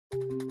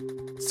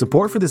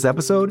Support for this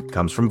episode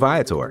comes from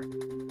Viator.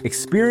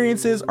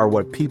 Experiences are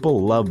what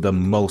people love the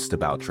most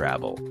about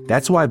travel.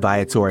 That's why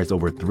Viator has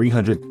over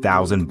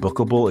 300,000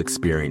 bookable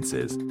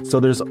experiences,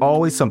 so there's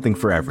always something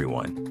for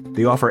everyone.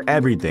 They offer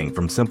everything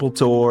from simple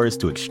tours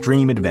to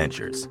extreme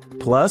adventures.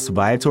 Plus,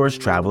 Viator's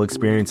travel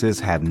experiences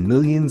have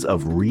millions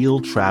of real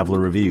traveler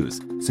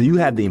reviews, so you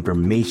have the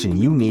information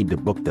you need to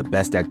book the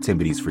best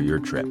activities for your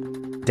trip.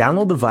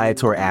 Download the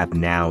Viator app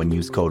now and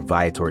use code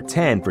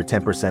Viator10 for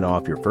 10%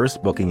 off your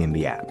first booking in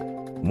the app.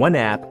 One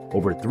app,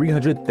 over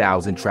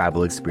 300,000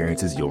 travel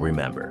experiences you'll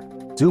remember.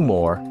 Do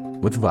more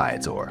with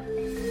Viator.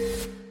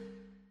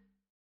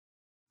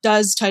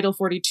 Does Title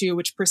 42,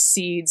 which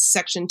precedes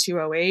Section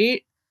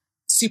 208,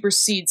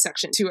 supersede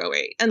Section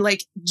 208? And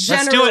like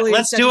generally,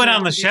 let's do it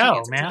on the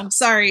show, man.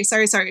 Sorry.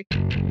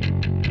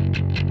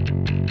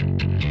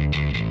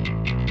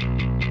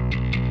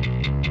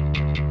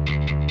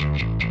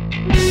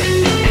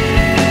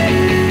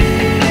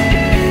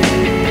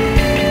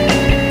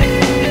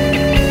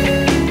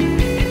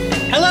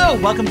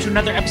 Welcome to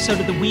another episode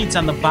of The Weeds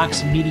on the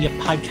Vox Media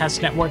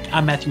Podcast Network.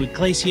 I'm Matthew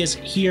Iglesias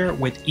here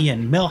with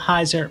Ian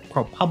Millhiser,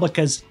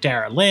 ProPublica's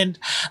Dara Lind.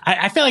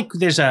 I feel like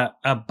there's a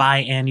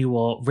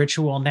biannual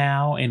ritual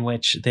now in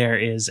which there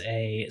is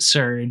a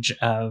surge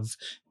of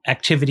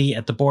activity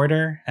at the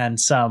border and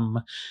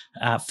some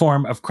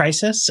form of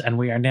crisis. And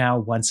we are now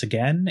once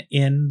again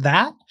in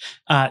that.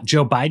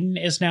 Joe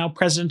Biden is now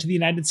president of the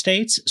United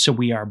States. So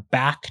we are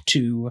back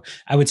to,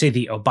 I would say,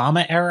 the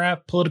Obama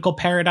era political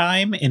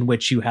paradigm in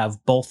which you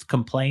have both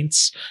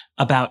complaints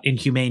about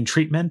inhumane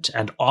treatment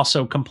and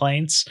also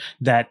complaints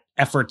that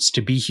efforts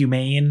to be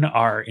humane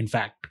are in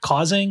fact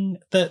causing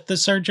the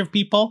surge of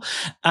people.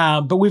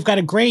 But we've got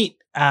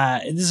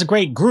this is a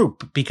great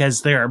group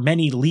because there are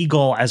many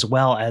legal as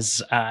well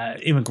as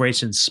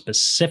immigration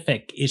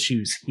specific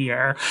issues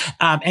here.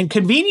 And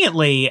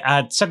conveniently,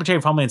 Secretary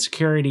of Homeland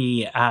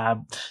Security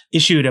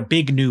issued a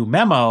big new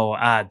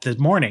memo this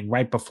morning,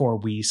 right before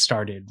we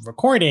started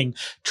recording,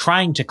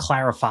 trying to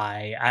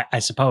clarify, I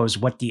suppose,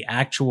 what the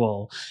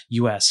actual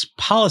U.S.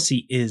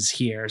 policy is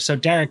here. So,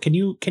 Derek, can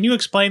you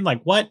explain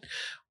like what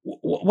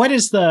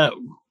is the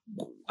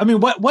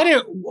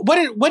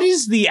what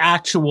is the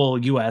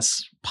actual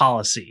U.S.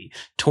 policy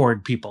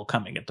toward people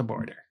coming at the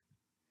border?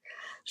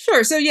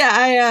 Sure. So, yeah,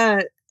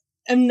 I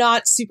am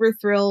not super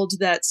thrilled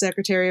that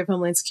Secretary of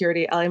Homeland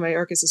Security, Ali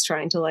Mayorkas, is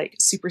trying to like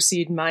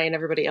supersede my and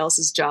everybody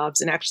else's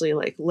jobs and actually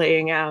like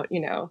laying out,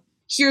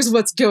 here's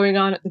what's going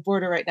on at the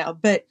border right now.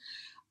 But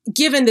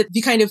given that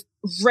the kind of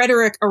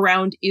rhetoric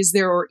around is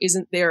there or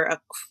isn't there a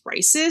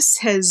crisis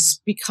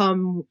has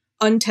become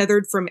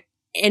untethered from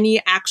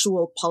any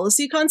actual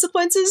policy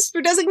consequences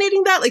for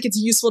designating that, like it's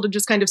useful to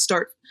just kind of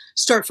start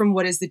from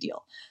what is the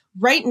deal.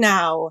 Right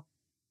now,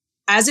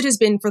 as it has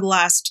been for the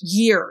last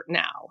year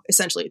now,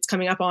 essentially, it's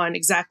coming up on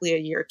exactly a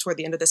year toward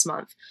the end of this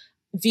month.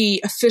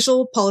 The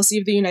official policy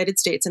of the United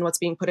States and what's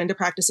being put into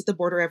practice at the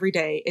border every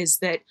day is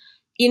that,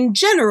 in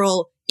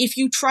general, if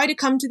you try to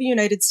come to the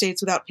United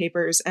States without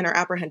papers and are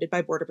apprehended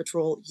by Border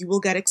Patrol, you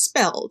will get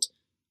expelled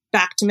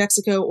back to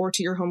Mexico or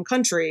to your home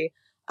country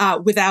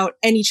without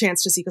any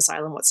chance to seek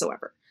asylum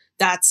whatsoever.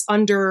 That's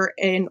under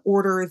an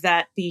order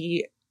that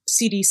the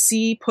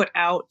CDC put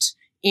out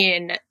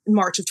in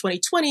March of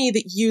 2020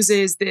 that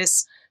uses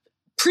this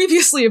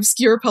previously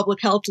obscure public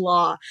health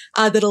law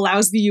that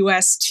allows the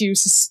U.S. to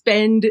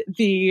suspend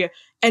the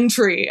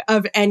entry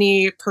of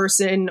any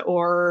person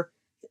or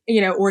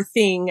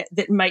thing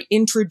that might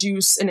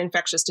introduce an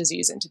infectious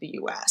disease into the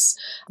U.S.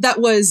 That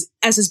was,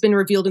 as has been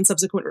revealed in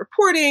subsequent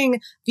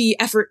reporting, the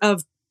effort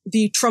of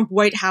the Trump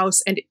White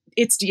House and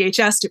its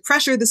DHS to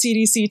pressure the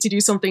CDC to do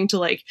something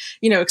to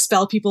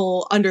expel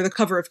people under the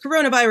cover of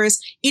coronavirus.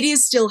 It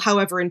is still,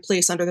 however, in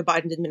place under the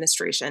Biden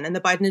administration. And the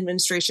Biden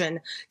administration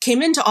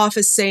came into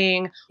office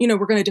saying,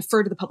 we're going to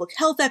defer to the public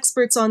health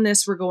experts on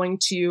this. We're going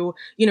to,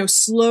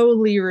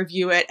 slowly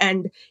review it.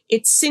 And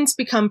it's since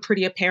become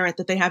pretty apparent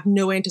that they have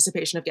no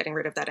anticipation of getting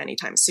rid of that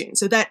anytime soon.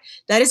 So that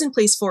is in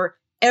place for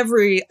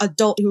every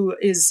adult who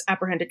is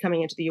apprehended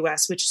coming into the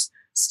U.S., which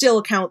still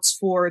accounts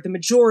for the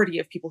majority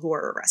of people who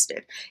are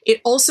arrested. It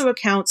also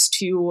accounts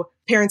to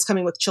parents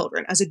coming with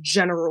children as a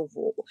general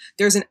rule.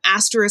 There's an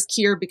asterisk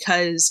here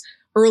because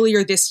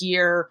earlier this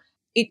year,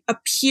 it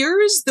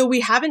appears, though we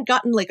haven't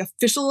gotten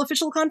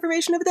official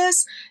confirmation of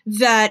this,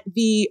 that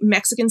the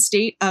Mexican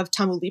state of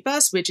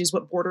Tamaulipas, which is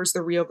what borders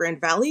the Rio Grande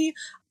Valley,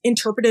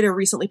 interpreted a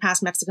recently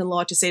passed Mexican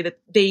law to say that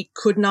they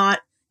could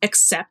not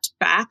accept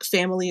back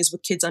families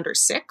with kids under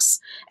 6.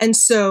 And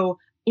so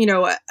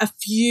a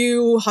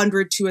few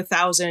hundred to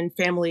 1,000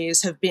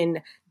 families have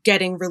been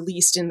getting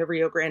released in the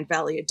Rio Grande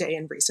Valley a day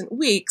in recent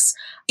weeks.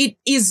 It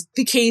is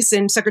the case,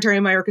 and Secretary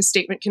Mayorkas'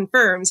 statement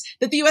confirms,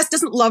 that the U.S.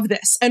 doesn't love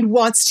this and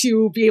wants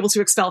to be able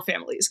to expel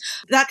families.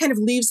 That kind of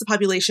leaves the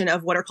population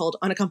of what are called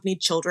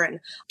unaccompanied children,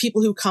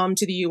 people who come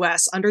to the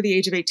U.S. under the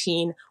age of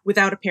 18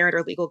 without a parent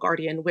or legal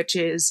guardian, which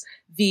is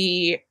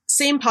the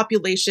same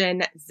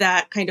population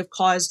that kind of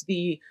caused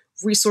the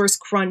resource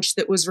crunch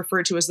that was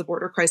referred to as the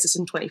border crisis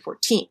in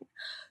 2014.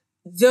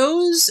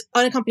 Those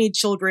unaccompanied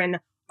children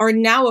are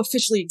now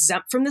officially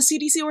exempt from the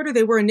CDC order.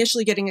 They were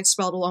initially getting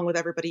expelled along with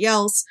everybody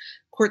else.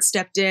 Court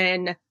stepped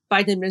in.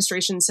 Biden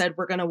administration said,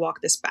 we're going to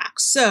walk this back.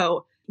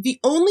 So the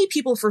only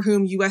people for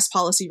whom U.S.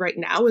 policy right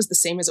now is the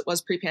same as it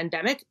was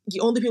pre-pandemic,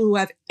 the only people who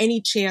have any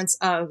chance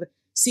of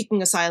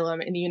seeking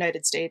asylum in the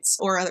United States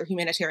or other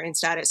humanitarian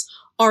status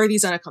are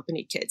these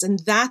unaccompanied kids. And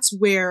that's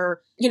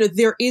where,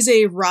 there is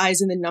a rise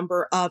in the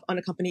number of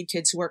unaccompanied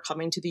kids who are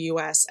coming to the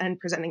U.S. and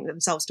presenting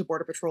themselves to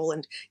Border Patrol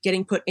and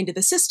getting put into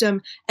the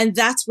system. And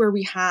that's where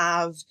we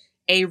have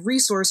a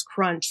resource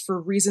crunch for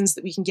reasons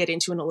that we can get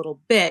into in a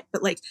little bit.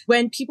 But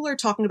when people are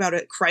talking about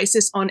a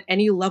crisis on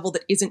any level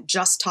that isn't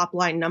just top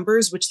line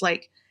numbers, which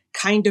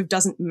kind of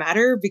doesn't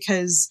matter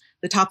because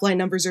the top line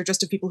numbers are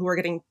just of people who are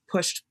getting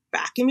pushed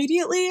back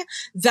immediately,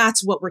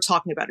 that's what we're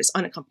talking about is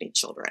unaccompanied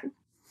children.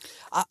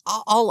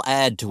 I'll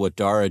add to what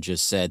Dara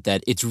just said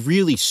that it's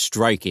really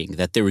striking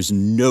that there is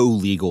no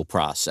legal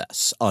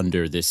process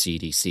under the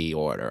CDC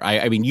order.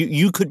 I mean,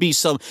 you could be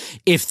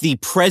if the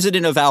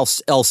president of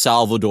El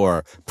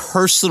Salvador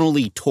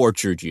personally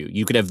tortured you,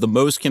 you could have the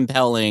most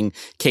compelling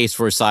case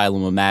for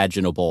asylum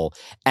imaginable,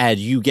 and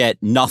you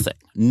get nothing.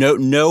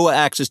 No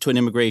access to an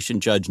immigration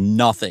judge,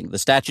 nothing. The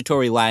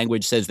statutory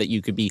language says that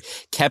you could be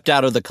kept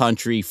out of the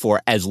country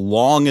for as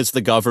long as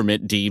the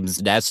government deems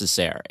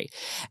necessary.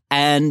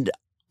 And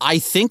I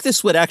think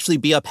this would actually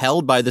be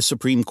upheld by the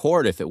Supreme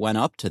Court if it went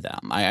up to them.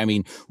 I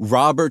mean,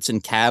 Roberts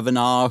and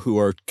Kavanaugh, who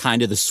are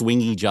kind of the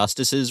swingy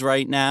justices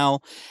right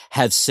now,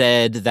 have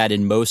said that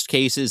in most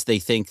cases they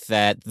think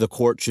that the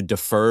court should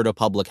defer to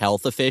public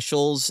health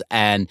officials.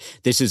 And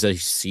this is a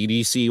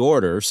CDC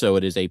order, so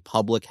it is a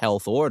public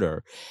health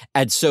order.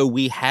 And so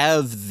we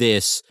have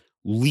this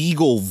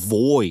legal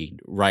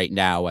void right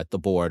now at the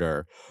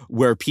border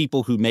where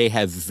people who may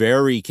have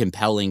very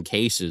compelling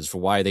cases for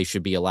why they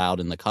should be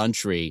allowed in the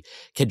country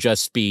can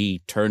just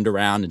be turned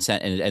around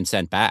and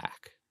sent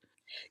back.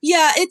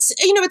 Yeah, it's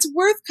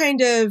worth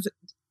kind of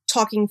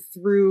talking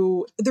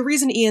through the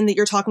reason, Ian, that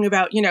you're talking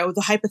about,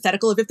 the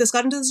hypothetical of if this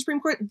got into the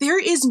Supreme Court. There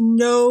is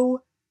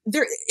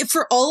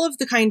for all of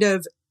the kind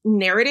of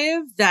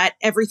narrative that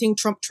everything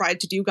Trump tried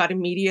to do got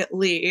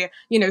immediately,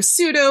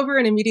 sued over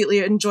and immediately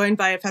enjoined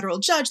by a federal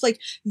judge.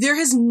 There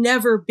has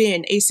never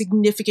been a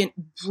significant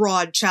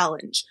broad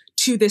challenge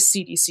to this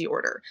CDC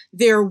order.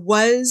 There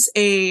was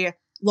a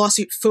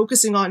lawsuit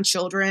focusing on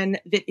children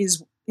that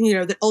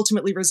that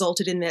ultimately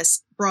resulted in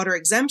this broader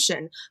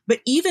exemption. But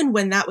even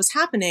when that was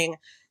happening,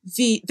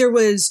 there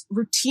was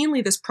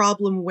routinely this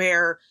problem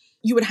where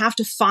you would have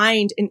to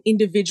find an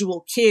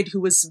individual kid who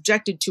was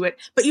subjected to it,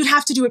 but you'd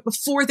have to do it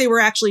before they were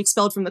actually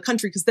expelled from the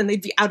country, because then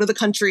they'd be out of the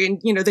country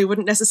and, they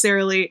wouldn't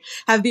necessarily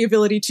have the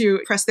ability to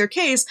press their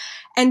case.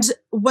 And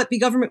what the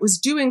government was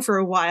doing for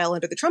a while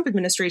under the Trump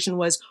administration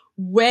was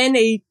when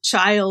a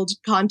child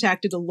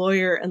contacted a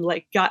lawyer and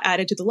got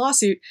added to the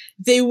lawsuit,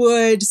 they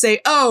would say,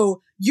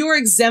 oh, you're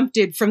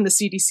exempted from the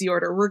CDC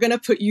order. We're going to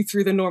put you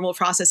through the normal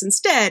process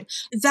instead.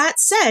 That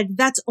said,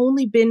 that's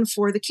only been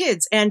for the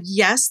kids. And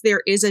yes,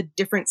 there is a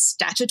different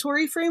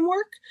statutory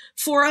framework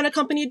for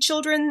unaccompanied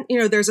children.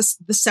 There's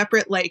the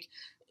separate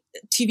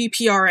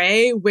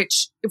TVPRA,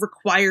 which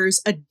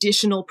requires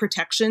additional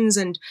protections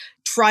and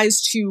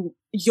tries to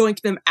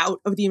yoink them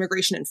out of the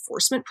immigration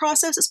enforcement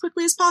process as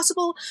quickly as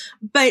possible.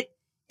 But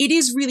it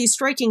is really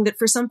striking that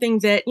for something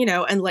that,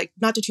 and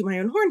not to toot my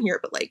own horn here,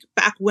 but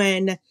back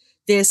when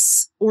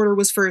this order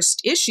was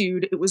first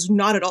issued, it was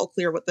not at all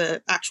clear what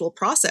the actual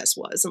process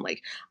was. And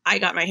I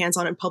got my hands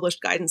on and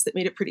published guidance that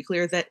made it pretty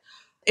clear that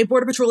a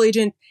Border Patrol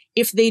agent,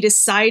 if they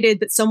decided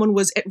that someone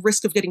was at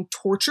risk of getting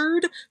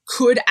tortured,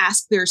 could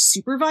ask their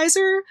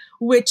supervisor,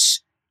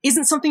 which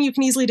isn't something you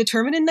can easily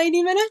determine in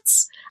 90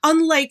 minutes.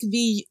 Unlike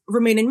the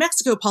Remain in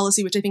Mexico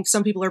policy, which I think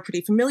some people are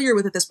pretty familiar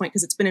with at this point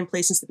because it's been in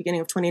place since the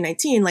beginning of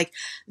 2019,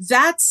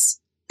 that's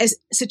a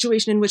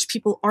situation in which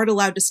people aren't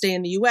allowed to stay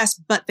in the U.S.,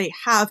 but they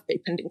have a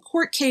pending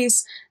court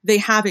case. They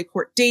have a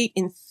court date.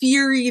 In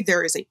theory,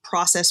 there is a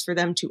process for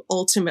them to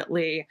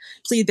ultimately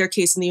plead their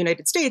case in the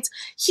United States.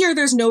 Here,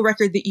 there's no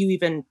record that you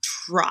even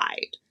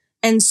tried.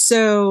 And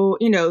so,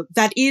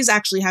 that is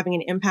actually having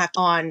an impact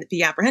on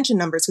the apprehension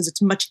numbers because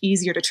it's much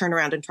easier to turn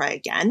around and try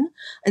again.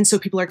 And so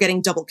people are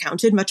getting double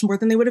counted much more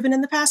than they would have been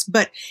in the past.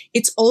 But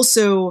it's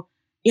also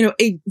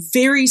a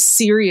very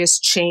serious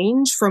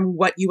change from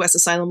what U.S.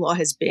 asylum law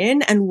has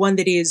been, and one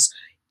that is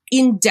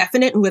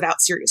indefinite and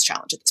without serious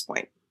challenge at this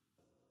point.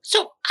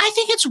 So I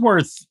think it's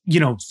worth,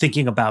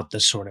 thinking about the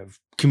sort of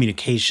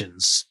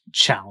communications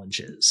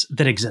challenges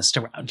that exist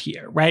around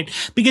here, right?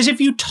 Because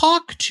if you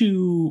talk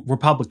to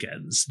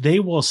Republicans, they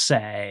will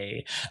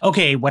say,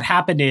 okay, what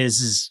happened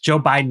is Joe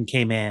Biden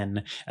came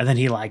in and then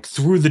he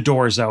threw the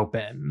doors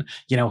open.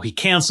 He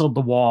canceled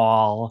the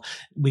wall.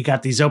 We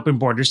got these open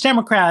borders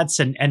Democrats,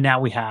 and now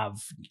we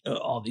have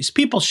all these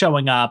people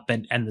showing up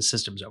and the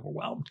system's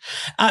overwhelmed.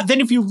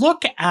 Then if you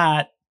look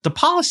at the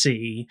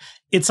policy,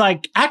 it's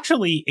like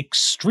actually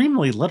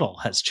extremely little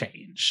has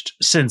changed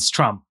since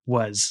Trump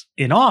was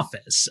in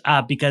office,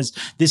 because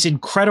this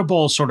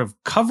incredible sort of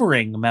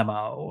covering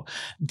memo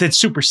that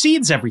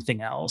supersedes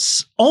everything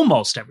else,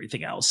 almost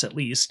everything else at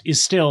least,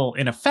 is still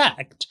in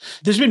effect.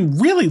 There's been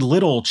really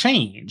little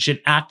change in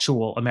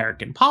actual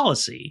American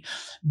policy.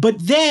 But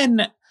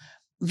then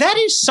that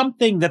is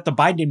something that the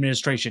Biden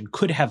administration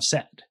could have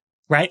said.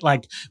 Right?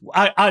 Like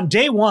on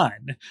day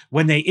one,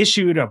 when they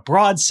issued a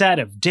broad set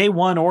of day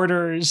one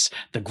orders,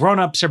 the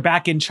grownups are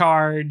back in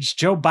charge,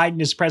 Joe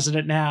Biden is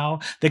president now,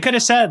 they could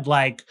have said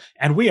like,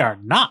 and we are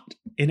not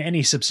in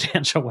any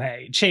substantial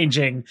way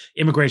changing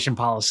immigration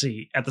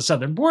policy at the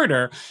southern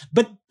border.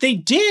 But they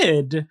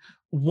did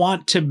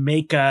want to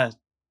make a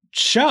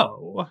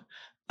show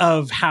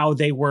of how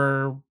they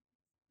were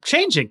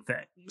changing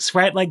things,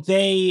 right? Like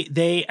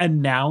they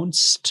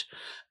announced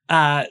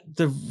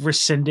the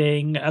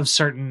rescinding of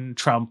certain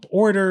Trump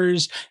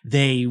orders.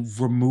 They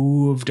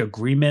removed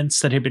agreements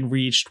that had been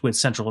reached with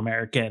Central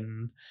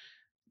American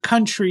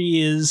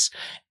countries.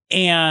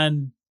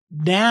 And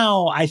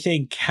now I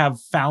think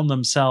have found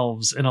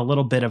themselves in a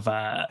little bit of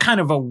a kind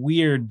of a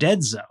weird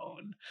dead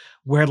zone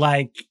where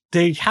like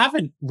they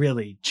haven't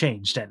really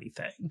changed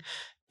anything.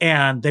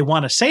 And they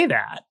want to say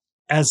that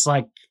as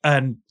like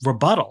a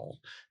rebuttal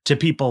to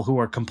people who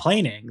are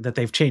complaining that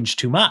they've changed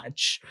too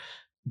much.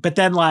 But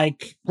then,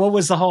 like, what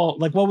was the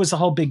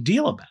whole big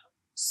deal about?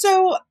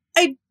 So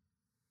I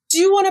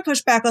do want to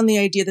push back on the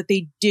idea that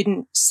they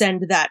didn't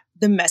send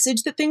the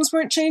message that things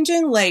weren't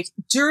changing. Like,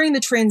 during the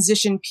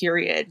transition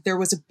period, there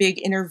was a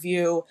big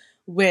interview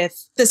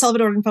with the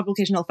Salvadoran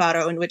publication El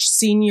Faro in which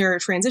senior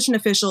transition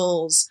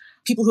officials,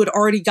 people who had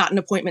already gotten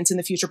appointments in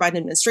the future Biden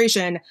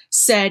administration,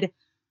 said,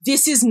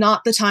 this is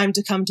not the time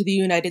to come to the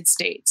United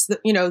States.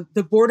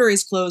 The border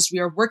is closed. We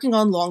are working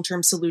on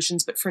long-term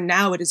solutions, but for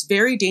now it is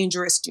very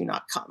dangerous. Do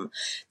not come.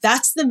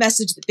 That's the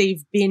message that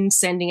they've been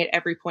sending at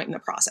every point in the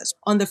process.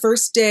 On the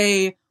first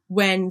day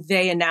when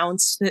they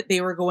announced that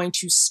they were going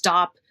to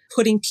stop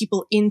putting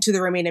people into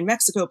the Remain in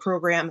Mexico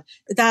program,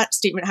 that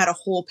statement had a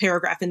whole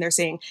paragraph in there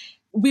saying,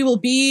 we will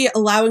be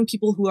allowing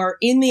people who are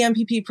in the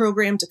MPP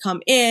program to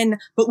come in,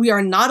 but we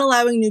are not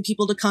allowing new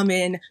people to come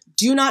in.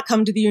 Do not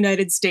come to the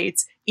United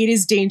States. It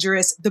is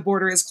dangerous. The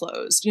border is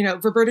closed.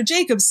 Roberta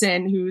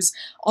Jacobson, who's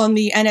on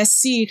the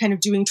NSC kind of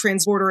doing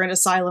transborder and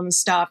asylum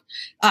stuff,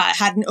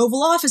 had an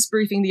Oval Office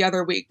briefing the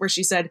other week where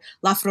she said,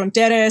 La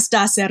frontera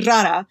está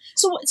cerrada.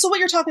 So what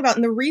you're talking about,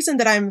 and the reason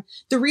that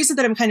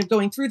I'm kind of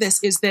going through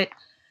this is that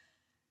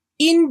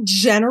in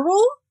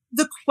general,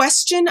 the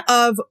question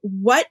of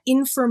what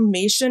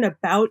information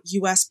about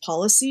U.S.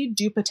 policy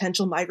do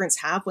potential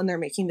migrants have when they're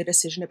making the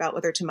decision about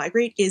whether to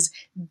migrate is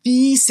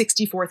the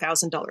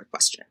 $64,000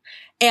 question.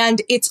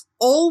 And it's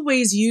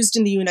always used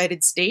in the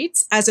United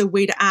States as a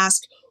way to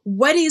ask,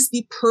 what is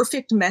the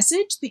perfect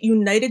message that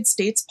United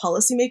States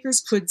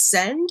policymakers could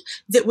send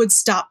that would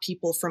stop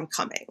people from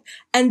coming?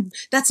 And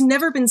that's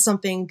never been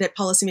something that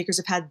policymakers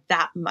have had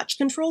that much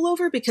control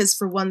over, because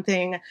for one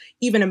thing,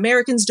 even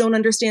Americans don't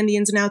understand the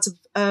ins and outs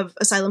of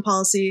asylum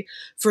policy.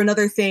 For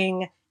another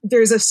thing,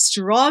 there's a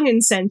strong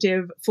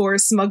incentive for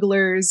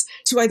smugglers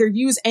to either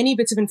use any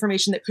bits of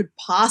information that could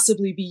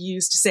possibly be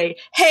used to say,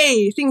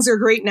 hey, things are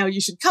great now, you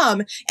should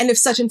come. And if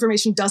such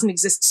information doesn't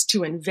exist,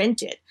 to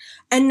invent it.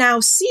 And now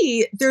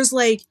there's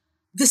like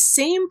the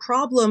same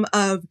problem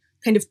of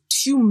kind of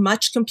too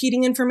much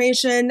competing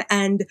information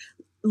and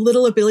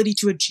little ability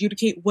to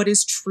adjudicate what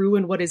is true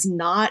and what is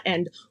not,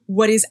 and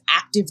what is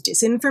active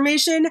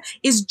disinformation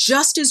is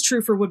just as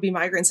true for would-be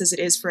migrants as it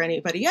is for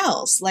anybody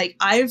else. Like,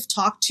 I've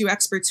talked to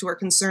experts who are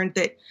concerned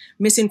that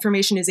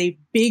misinformation is a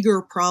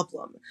bigger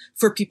problem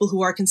for people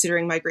who are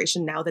considering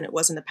migration now than it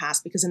was in the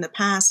past, because in the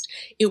past,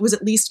 it was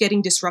at least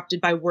getting disrupted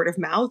by word of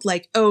mouth.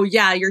 Like, oh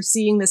yeah, you're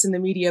seeing this in the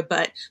media,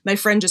 but my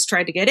friend just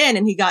tried to get in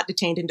and he got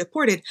detained and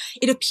deported.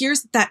 It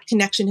appears that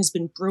connection has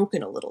been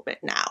broken a little bit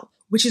now,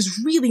 which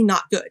is really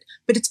not good.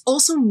 But it's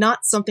also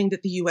not something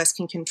that the US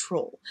can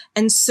control.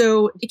 And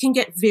so it can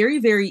get very,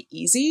 very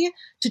easy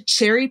to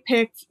cherry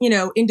pick,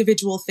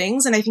 individual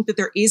things. And I think that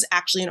there is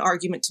actually an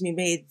argument to be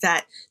made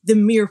that the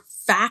mere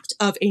fact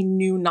of a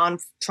new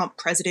non-Trump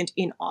president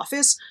in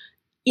office,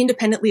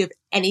 independently of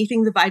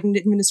anything the Biden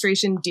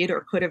administration did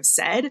or could have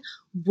said,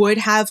 would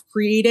have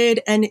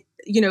created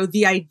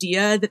the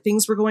idea that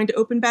things were going to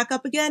open back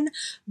up again.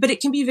 But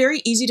it can be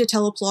very easy to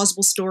tell a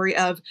plausible story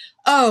of,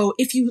 oh,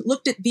 if you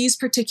looked at these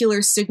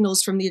particular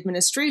signals from the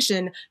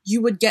administration,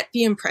 you would get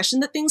the impression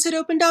that things had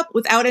opened up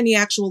without any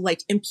actual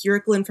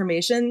empirical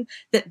information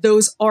that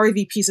those are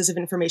the pieces of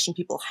information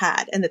people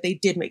had and that they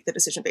did make the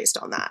decision based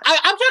on that.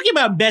 I'm talking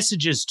about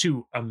messages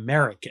to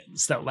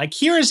Americans, though. Like,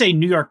 here is a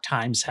New York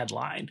Times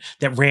headline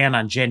that ran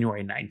on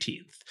January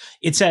 19th.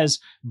 It says,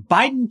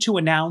 Biden to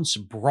announce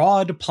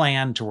broad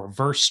plan to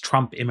reverse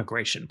Trump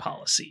immigration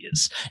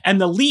policies. And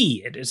the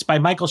lead is by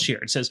Michael Shear.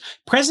 It says,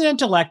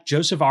 President-elect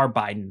Joseph R.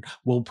 Biden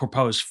will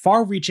propose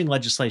far-reaching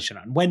legislation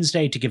on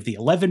Wednesday to give the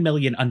 11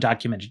 million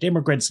undocumented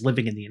immigrants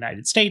living in the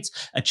United States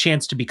a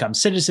chance to become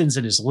citizens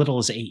in as little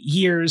as 8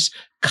 years,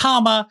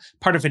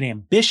 part of an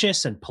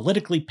ambitious and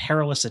politically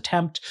perilous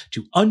attempt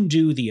to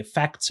undo the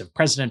effects of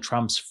President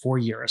Trump's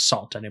 4-year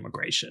assault on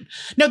immigration.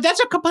 Now, that's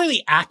a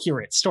completely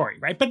accurate story,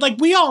 right? But like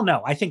we all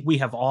know, I think we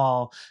have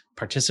all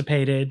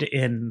participated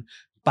in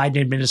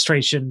Biden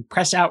administration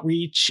press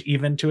outreach,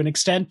 even to an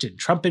extent, in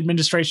Trump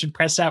administration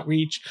press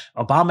outreach,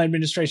 Obama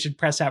administration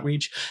press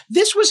outreach.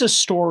 This was a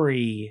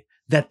story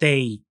that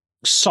they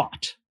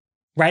sought,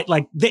 right?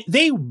 Like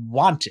they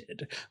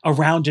wanted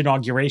around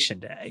Inauguration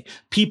Day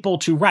people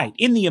to write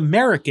in the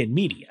American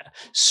media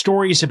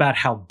stories about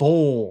how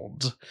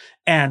bold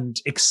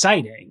and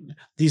exciting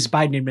these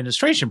Biden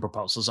administration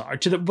proposals are,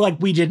 to the, like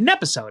we did an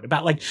episode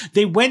about, like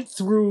they went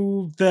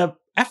through the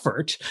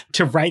effort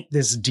to write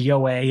this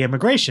DOA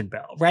immigration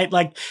bill, right?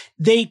 Like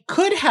they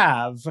could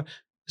have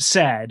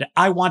said,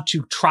 I want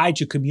to try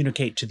to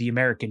communicate to the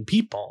American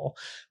people.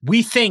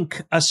 We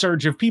think a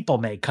surge of people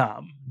may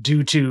come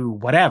due to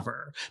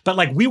whatever, but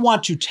like we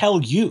want to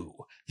tell you,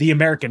 the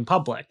American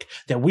public,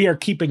 that we are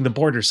keeping the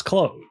borders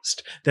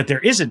closed, that there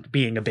isn't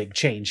being a big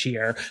change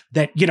here,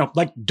 that, you know,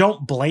 like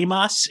don't blame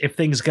us if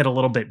things get a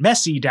little bit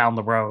messy down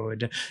the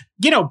road,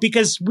 you know,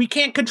 because we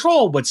can't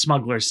control what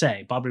smugglers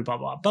say, blah, blah, blah,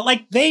 blah. But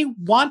like they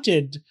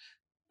wanted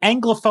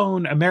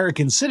Anglophone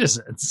American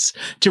citizens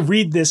to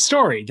read this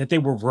story, that they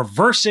were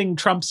reversing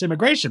Trump's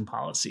immigration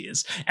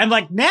policies. And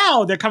like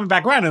now they're coming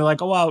back around and they're like,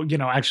 oh, well, you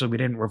know, actually we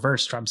didn't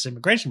reverse Trump's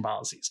immigration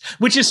policies,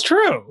 which is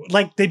true.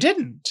 Like they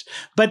didn't,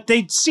 but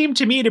they seem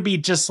to me to be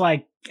just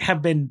like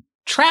have been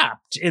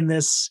trapped in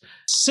this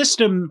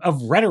system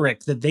of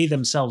rhetoric that they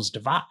themselves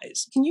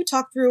devised. Can you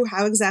talk through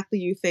how exactly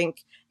you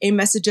think a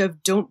message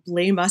of don't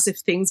blame us if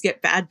things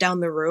get bad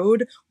down the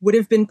road would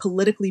have been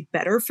politically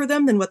better for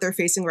them than what they're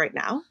facing right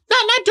now?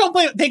 Not don't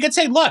blame. They could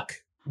say, look,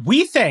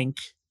 we think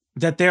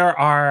that there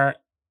are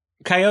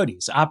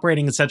coyotes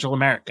operating in Central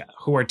America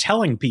who are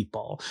telling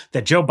people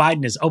that Joe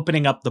Biden is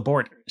opening up the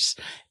borders.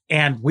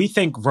 And we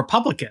think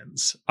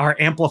Republicans are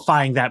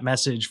amplifying that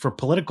message for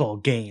political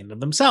gain of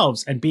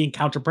themselves and being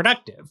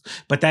counterproductive.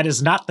 But that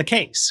is not the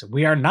case.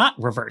 We are not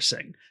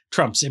reversing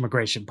Trump's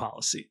immigration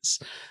policies.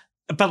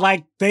 But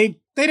like they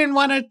didn't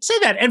want to say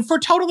that, and for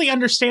totally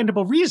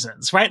understandable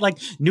reasons, right? Like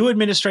new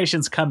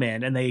administrations come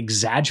in and they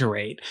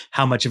exaggerate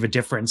how much of a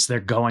difference they're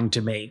going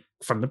to make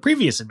from the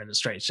previous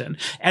administration.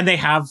 And they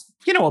have,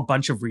 you know, a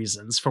bunch of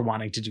reasons for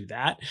wanting to do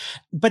that.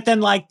 But then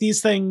like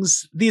these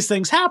things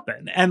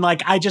happen. And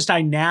like,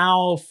 I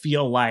now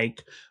feel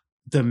like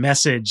the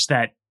message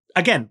that,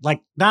 again,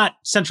 like not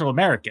Central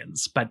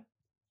Americans, but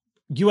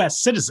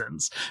US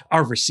citizens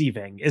are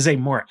receiving is a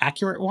more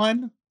accurate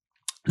one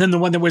than the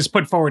one that was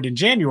put forward in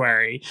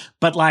January.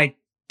 But like,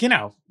 you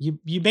know,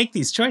 you make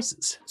these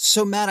choices.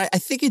 So, Matt, I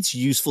think it's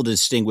useful to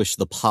distinguish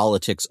the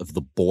politics of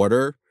the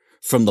border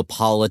from the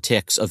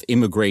politics of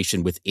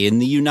immigration within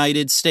the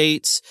United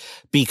States,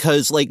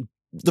 because like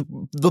the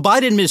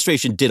Biden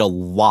administration did a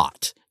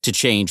lot to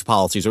change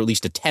policies, or at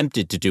least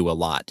attempted to do a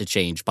lot to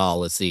change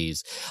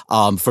policies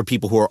for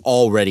people who are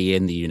already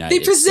in the United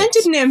States. They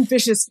presented an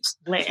ambitious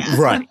plan.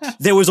 Right.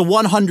 There was a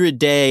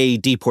 100-day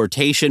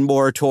deportation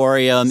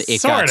moratorium.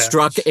 It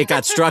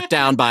got struck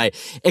down by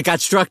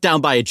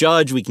a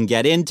judge. We can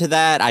get into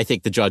that. I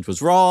think the judge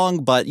was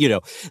wrong, but you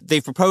know,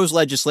 they proposed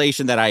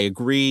legislation that I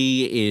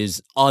agree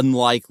is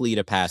unlikely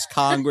to pass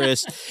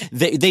Congress.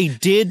 They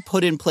did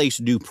put in place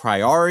new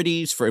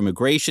priorities for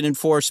immigration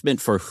enforcement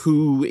for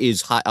who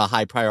is a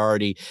high priority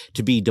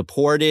to be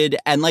deported.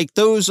 And like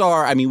those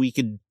are, I mean, we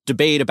could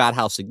debate about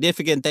how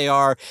significant they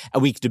are,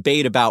 and we could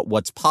debate about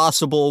what's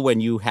possible when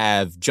you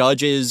have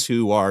judges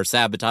who are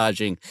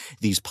sabotaging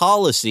these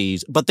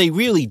policies, but they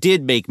really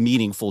did make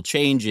meaningful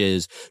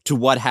changes to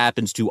what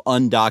happens to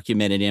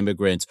undocumented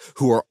immigrants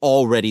who are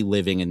already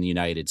living in the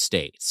United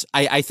States.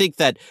 I think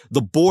that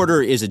the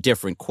border is a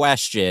different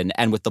question,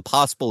 and with the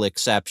possible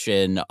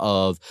exception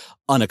of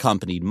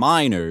unaccompanied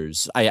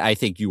minors, I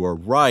think you are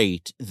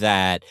right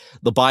that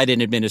the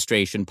Biden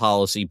administration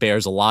policy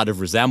bears a lot of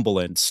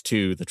resemblance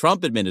to the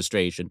Trump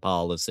administration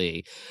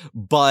policy.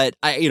 But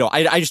I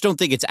just don't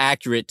think it's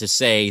accurate to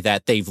say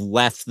that they've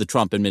left the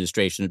Trump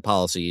administration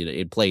policy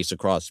in place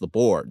across the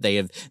board. They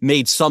have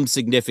made some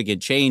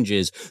significant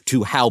changes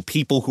to how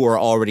people who are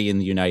already in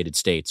the United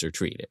States are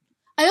treated.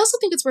 I also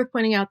think it's worth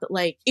pointing out that,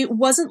 like, it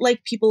wasn't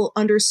like people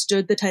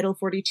understood the Title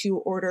 42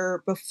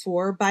 order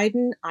before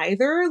Biden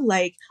either.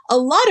 Like, a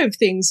lot of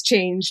things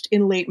changed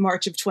in late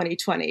March of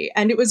 2020,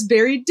 and it was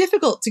very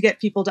difficult to get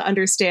people to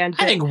understand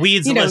that, I think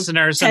Weeds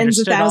listeners tens of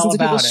understood thousands all of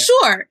people. about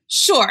it.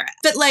 Sure.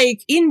 But,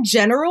 like, in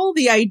general,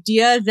 the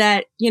idea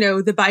that, you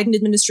know, the Biden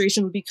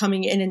administration would be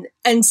coming in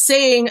and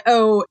saying,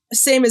 oh,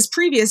 same as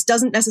previous,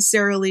 doesn't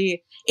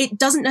necessarily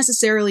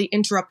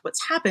interrupt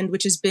what's happened,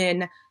 which has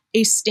been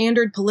a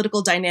standard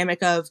political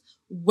dynamic of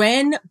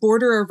when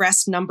border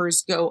arrest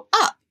numbers go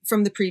up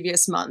from the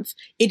previous month,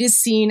 it is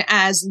seen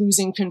as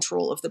losing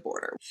control of the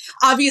border.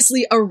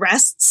 Obviously,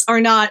 arrests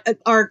are not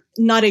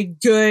a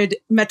good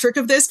metric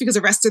of this, because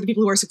arrests are the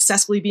people who are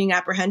successfully being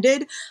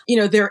apprehended.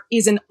 There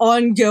is an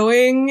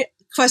ongoing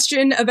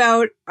question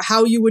about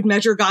how you would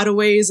measure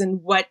gotaways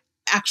and what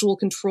actual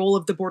control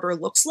of the border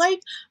looks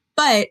like.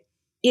 But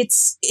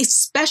it's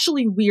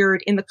especially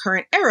weird in the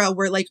current era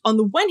where, like, on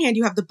the one hand,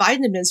 you have the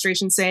Biden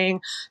administration saying,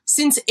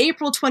 since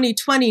April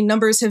 2020,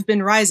 numbers have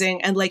been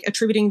rising, and like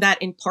attributing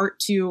that in part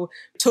to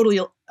totally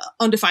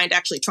undefined,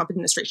 actually, Trump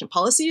administration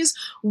policies,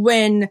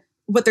 when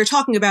what they're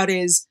talking about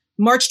is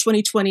March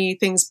 2020,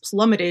 things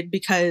plummeted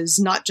because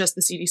not just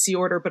the CDC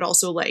order, but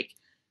also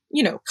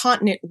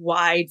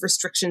continent-wide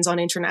restrictions on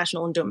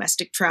international and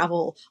domestic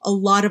travel, a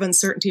lot of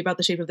uncertainty about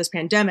the shape of this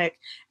pandemic.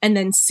 And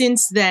then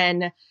since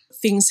then,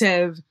 things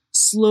have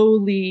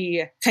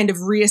slowly kind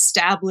of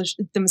reestablished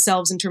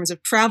themselves in terms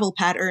of travel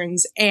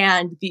patterns,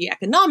 and the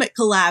economic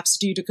collapse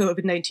due to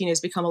COVID-19 has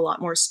become a lot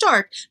more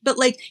stark. But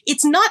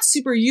it's not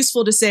super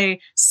useful to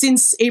say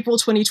since April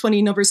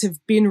 2020 numbers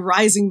have been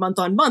rising month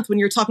on month when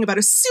you're talking about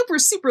a super,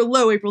 super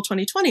low April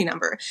 2020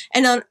 number.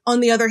 And on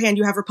the other hand,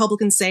 you have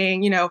Republicans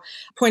saying,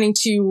 pointing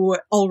to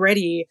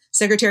already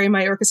Secretary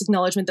Mayorkas'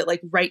 acknowledgement that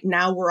right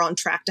now we're on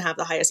track to have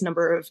the highest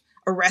number of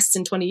arrests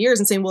in 20 years,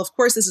 and saying, well, of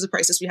course, this is a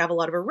crisis. We have a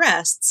lot of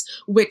arrests,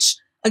 which,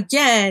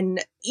 again,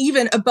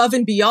 even above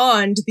and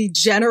beyond the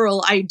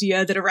general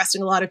idea that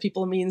arresting a lot of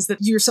people means that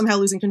you're somehow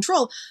losing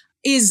control,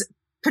 is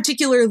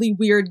particularly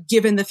weird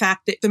given the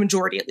fact that the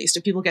majority, at least,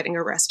 of people getting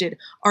arrested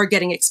are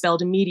getting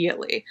expelled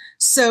immediately.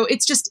 So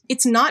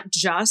it's not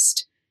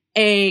just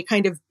a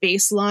kind of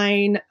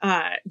baseline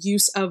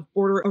use of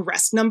border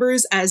arrest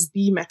numbers as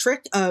the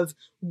metric of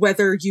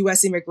whether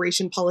U.S.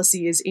 immigration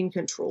policy is in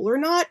control or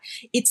not.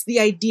 It's the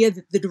idea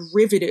that the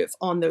derivative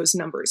on those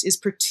numbers is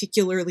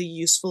particularly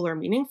useful or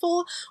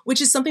meaningful,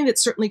 which is something that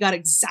certainly got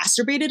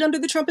exacerbated under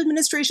the Trump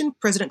administration.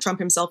 President Trump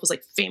himself was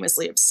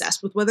famously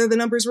obsessed with whether the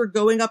numbers were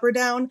going up or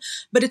down.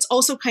 But it's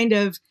also kind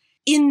of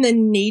in the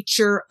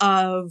nature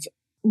of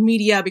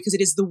media, because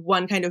it is the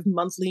one kind of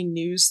monthly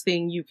news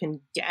thing you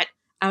can get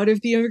out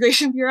of the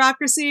immigration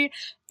bureaucracy.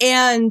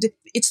 And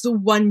it's the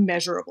one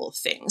measurable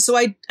thing. So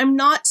I'm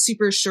not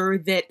super sure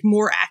that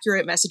more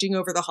accurate messaging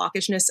over the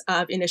hawkishness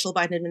of initial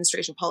Biden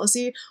administration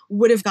policy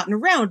would have gotten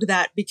around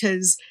that,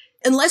 because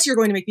unless you're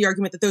going to make the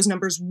argument that those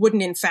numbers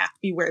wouldn't in fact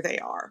be where they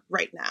are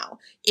right now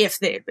if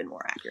they had been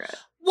more accurate.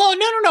 Well,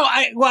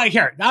 no.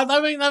 Here,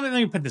 let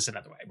me put this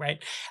another way, right?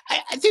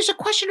 There's a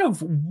question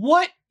of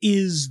what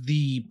is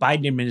the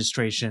Biden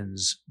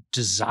administration's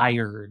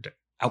desired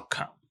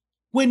outcome?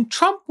 When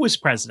Trump was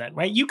president,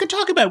 right, you could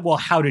talk about, well,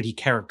 how did he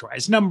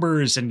characterize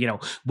numbers and,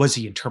 was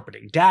he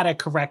interpreting data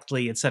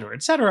correctly, et cetera,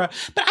 et cetera.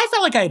 But I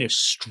felt like I had a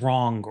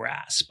strong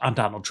grasp on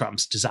Donald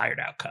Trump's desired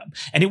outcome.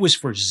 And it was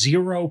for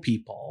 0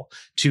 people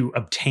to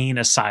obtain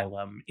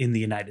asylum in the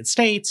United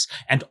States,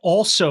 and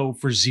also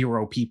for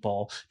 0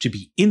 people to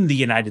be in the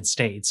United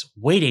States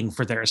waiting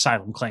for their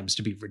asylum claims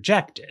to be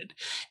rejected.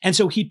 And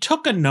so he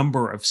took a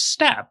number of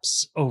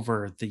steps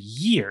over the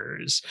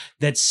years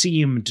that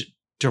seemed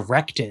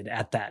directed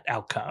at that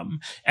outcome,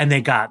 and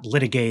they got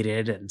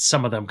litigated, and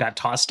some of them got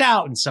tossed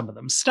out and some of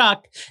them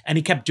stuck, and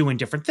he kept doing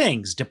different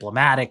things,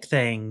 diplomatic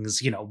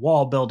things,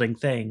 wall building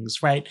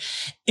things, right?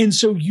 And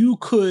so you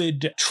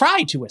could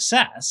try to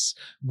assess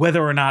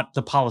whether or not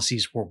the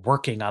policies were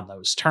working on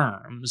those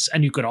terms,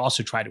 and you could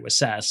also try to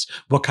assess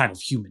what kind of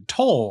human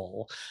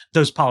toll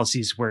those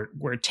policies were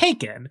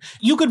taken.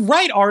 You could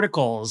write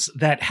articles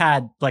that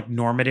had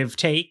normative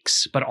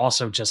takes, but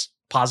also just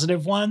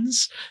positive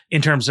ones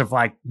in terms of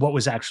what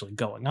was actually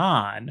going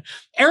on.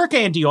 Erica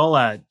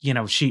Andiola,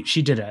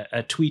 she did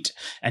a tweet,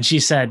 and she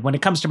said, when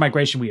it comes to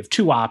migration, we have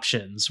 2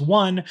 options.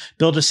 1,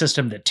 build a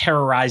system that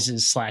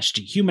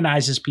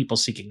terrorizes/dehumanizes people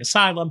seeking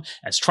asylum,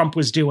 as Trump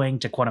was doing,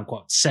 to quote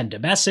unquote send a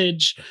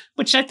message,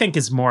 which I think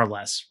is more or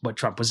less what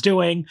Trump was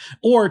doing.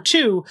 Or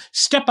 2,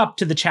 step up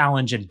to the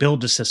challenge and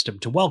build a system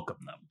to welcome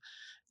them.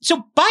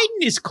 So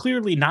Biden is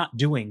clearly not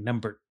doing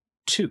number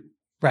 2.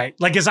 Right?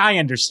 As I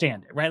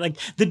understand it, right?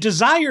 The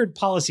desired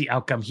policy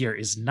outcome here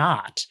is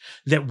not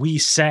that we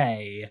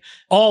say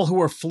all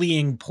who are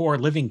fleeing poor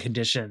living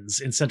conditions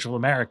in Central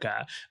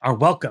America are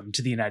welcome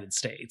to the United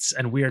States,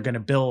 and we are going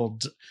to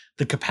build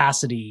the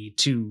capacity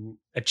to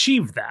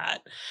achieve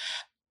that.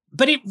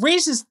 But it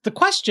raises the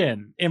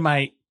question in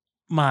my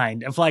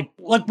mind of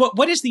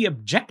what is the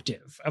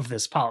objective of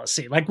this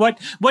policy?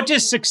 What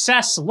does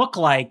success look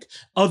like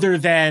other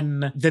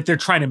than that they're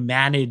trying to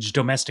manage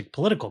domestic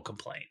political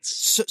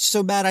complaints?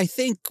 So Matt, I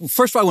think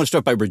first of all, I want to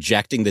start by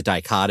rejecting the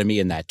dichotomy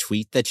in that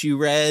tweet that you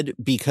read,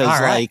 because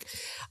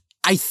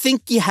I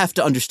think you have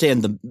to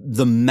understand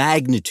the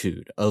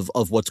magnitude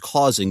of what's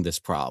causing this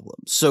problem.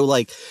 So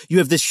you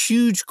have this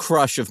huge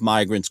crush of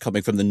migrants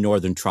coming from the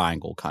Northern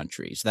Triangle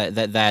countries.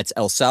 That's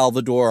El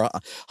Salvador,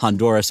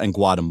 Honduras, and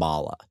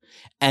Guatemala.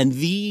 And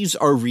these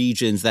are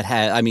regions that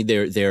have,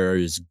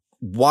 there's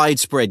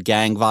widespread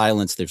gang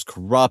violence. There's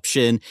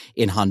corruption.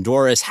 In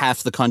Honduras,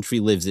 half the country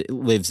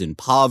lives in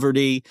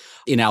poverty.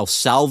 In El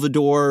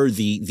Salvador,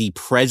 the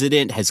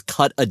president has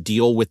cut a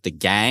deal with the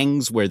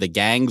gangs where the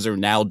gangs are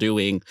now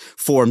doing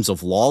forms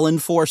of law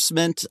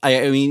enforcement.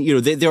 I mean, you know,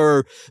 there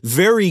are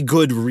very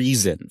good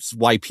reasons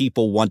why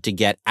people want to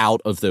get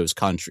out of those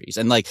countries.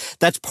 And like,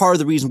 that's part of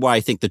the reason why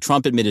I think the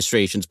Trump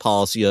administration's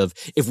policy of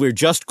if we're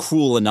just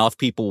cruel enough,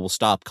 people will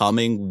stop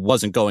coming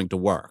wasn't going to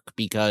work,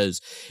 because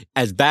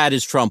as bad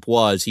as Trump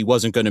was, he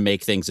wasn't going to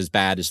make things as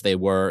bad as they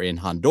were in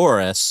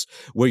Honduras,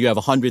 where you have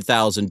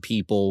 100,000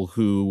 people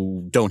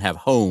who don't have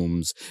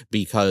homes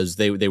because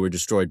they were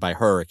destroyed by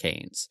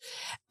hurricanes.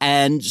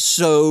 And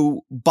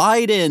so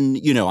Biden,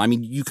 you know, I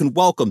mean, you can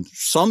welcome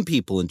some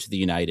people into the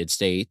United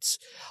States,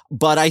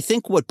 but I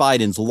think what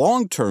Biden's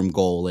long-term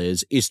goal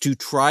is to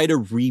try to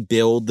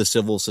rebuild the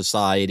civil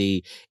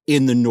society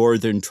in the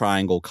Northern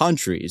Triangle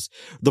countries.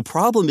 The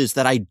problem is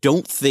that I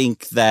don't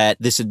think that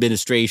this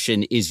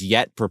administration is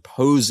yet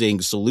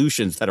proposing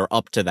solutions that are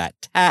up to that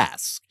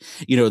task.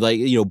 You know, like,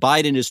 you know,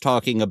 Biden is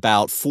talking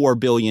about $4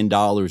 billion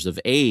of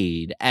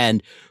aid,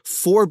 and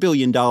 $4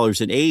 billion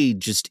in aid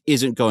just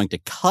isn't going to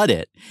cut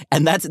it.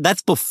 And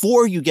that's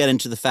before you get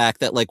into the fact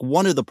that, like,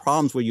 one of the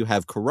problems where you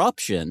have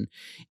corruption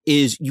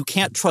is you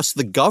can't trust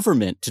the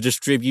government to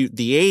distribute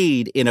the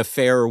aid in a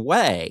fair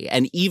way.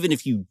 And even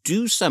if you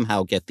do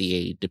somehow get the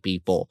aid to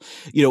people,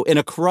 you know, in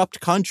a corrupt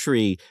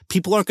country,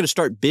 people aren't going to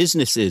start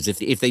businesses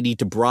if they need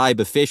to bribe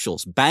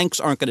officials. Banks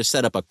aren't going to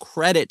set up a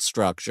credit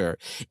structure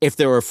if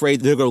they're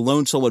afraid they're going to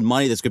loan someone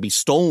money that's going to be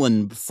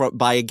stolen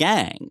by a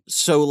gang.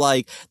 So,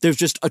 like, there's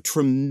just a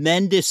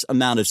tremendous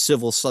amount of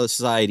civil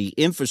society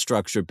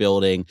infrastructure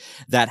building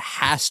that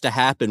has to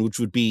happen, which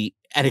would be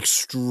an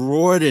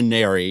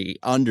extraordinary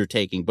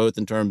undertaking, both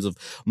in terms of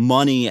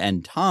money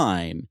and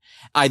time.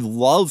 I'd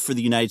love for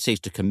the United States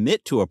to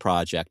commit to a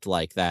project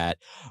like that,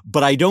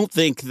 but I don't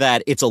think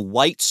that it's a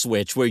light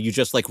switch where you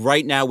just, like,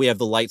 right now we have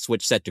the light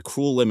switch set to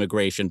cruel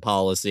immigration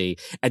policy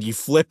and you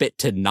flip it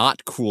to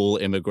not cruel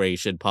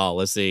immigration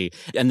policy,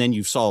 and then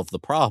you solve the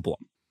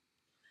problem.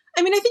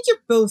 I mean, I think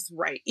you're both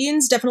right.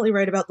 Ian's definitely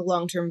right about the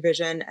long-term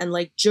vision. And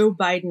like Joe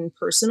Biden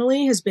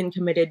personally has been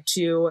committed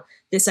to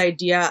this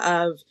idea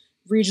of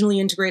regionally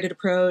integrated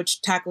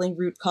approach, tackling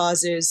root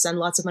causes, send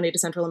lots of money to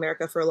Central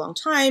America for a long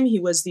time. He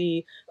was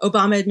the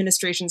Obama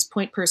administration's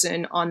point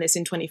person on this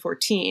in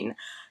 2014.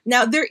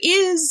 Now, there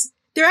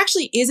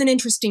actually is an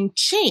interesting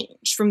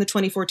change from the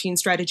 2014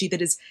 strategy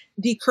that is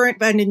the current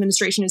Biden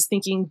administration is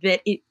thinking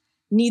that it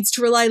needs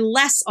to rely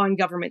less on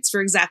governments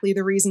for exactly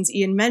the reasons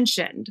Ian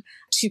mentioned,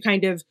 to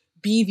kind of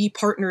be the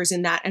partners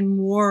in that, and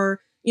more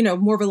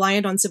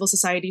reliant on civil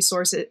society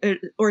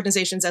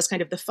organizations as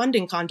kind of the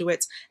funding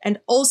conduits, and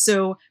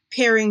also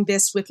pairing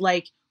this with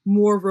like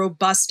more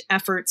robust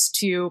efforts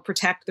to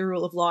protect the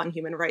rule of law and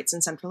human rights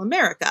in Central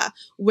America,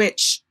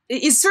 which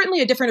is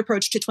certainly a different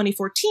approach to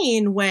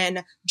 2014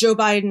 when Joe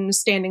Biden is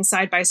standing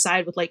side by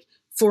side with like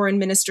foreign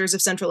ministers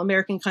of Central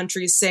American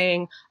countries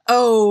saying,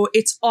 oh,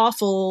 it's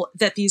awful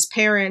that these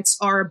parents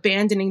are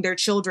abandoning their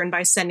children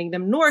by sending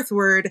them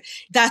northward.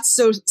 That's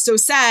so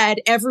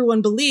sad.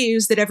 Everyone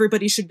believes that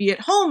everybody should be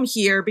at home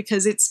here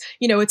because it's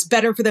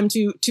better for them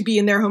to be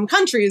in their home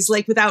countries,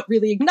 like without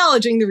really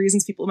acknowledging the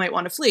reasons people might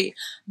want to flee.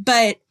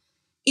 But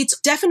it's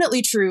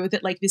definitely true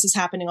that like this is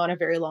happening on a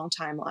very long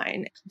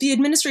timeline. The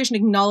administration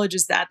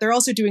acknowledges that. They're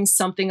also doing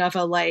something of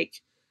a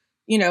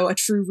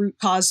true root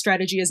cause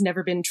strategy has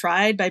never been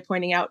tried by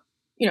pointing out,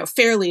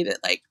 fairly that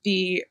like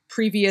the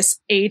previous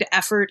aid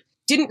effort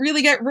didn't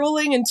really get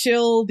rolling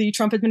until the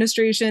Trump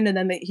administration. And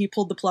then he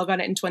pulled the plug on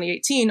it in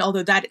 2018,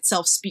 although that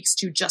itself speaks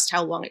to just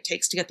how long it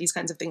takes to get these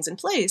kinds of things in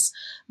place.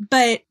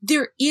 But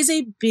there is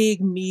a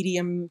big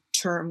medium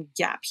term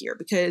gap here,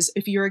 because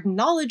if you're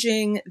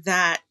acknowledging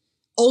that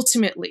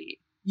ultimately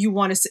you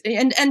want to,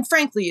 and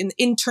frankly,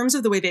 in terms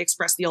of the way they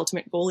express the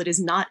ultimate goal, it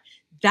is not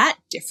that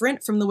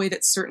different from the way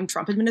that certain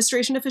Trump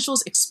administration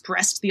officials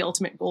expressed the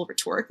ultimate goal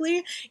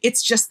rhetorically.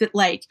 It's just that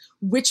like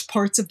which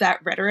parts of that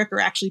rhetoric are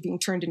actually being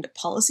turned into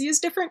policy is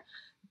different.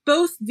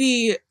 Both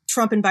the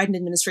Trump and Biden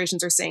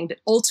administrations are saying that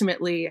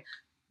ultimately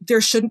there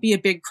shouldn't be a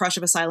big crush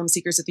of asylum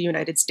seekers at the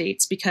United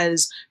States,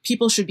 because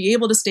people should be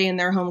able to stay in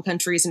their home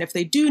countries. And if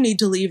they do need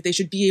to leave, they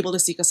should be able to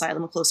seek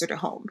asylum closer to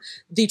home.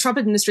 The Trump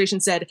administration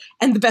said,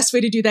 and the best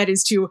way to do that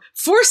is to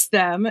force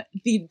them.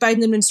 The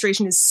Biden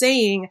administration is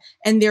saying,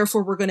 and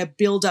therefore we're going to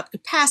build up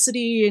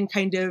capacity in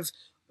kind of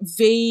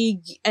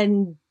vague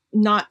and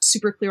not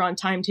super clear on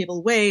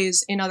timetable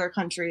ways in other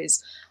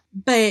countries.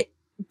 But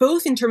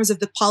both in terms of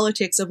the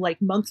politics of like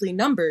monthly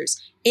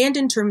numbers and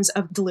in terms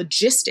of the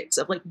logistics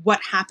of like what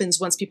happens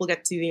once people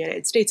get to the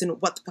United States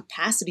and what the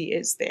capacity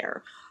is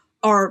there,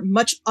 are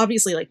much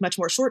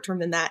more short term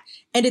than that.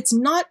 And it's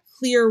not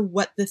clear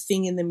what the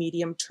thing in the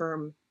medium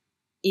term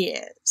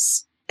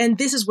is. And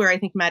this is where I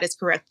think Matt is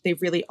correct. They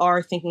really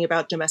are thinking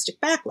about domestic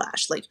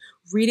backlash. Like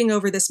reading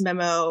over this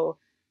memo,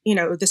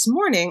 this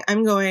morning,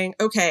 I'm going,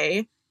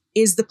 okay,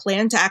 is the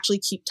plan to actually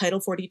keep Title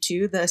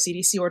 42, the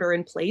CDC order,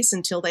 in place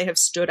until they have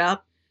stood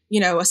up,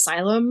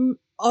 asylum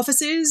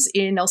offices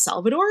in El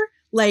Salvador.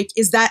 Like,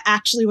 is that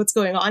actually what's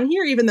going on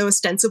here? Even though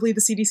ostensibly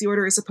the CDC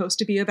order is supposed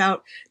to be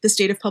about the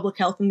state of public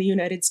health in the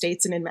United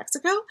States and in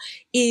Mexico,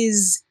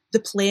 is the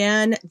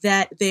plan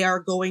that they are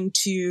going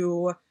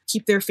to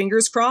keep their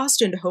fingers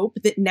crossed and hope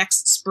that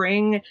next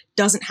spring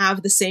doesn't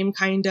have the same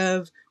kind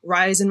of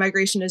rise in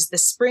migration as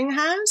this spring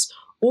has?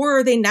 Or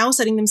are they now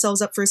setting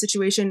themselves up for a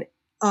situation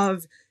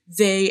of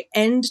they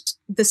end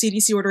the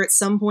CDC order at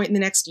some point in the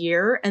next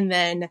year, and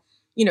then,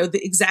 you know,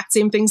 the exact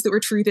same things that were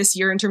true this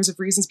year in terms of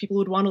reasons people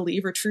would want to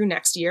leave are true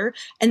next year.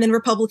 And then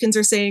Republicans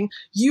are saying,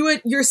 you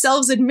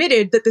yourselves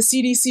admitted that the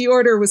CDC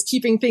order was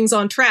keeping things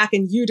on track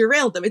and you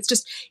derailed them. It's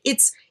just,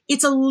 it's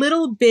a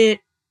little bit,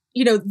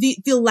 you know,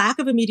 the lack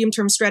of a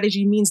medium-term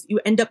strategy means that you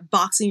end up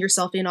boxing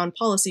yourself in on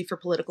policy for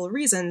political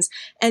reasons.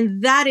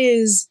 And that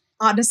is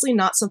honestly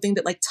not something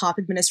that like top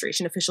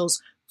administration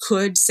officials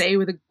could say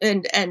with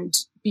and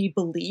be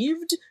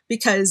believed,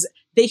 because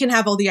they can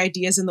have all the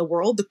ideas in the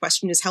world. The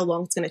question is how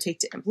long it's going to take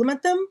to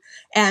implement them.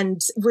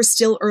 And we're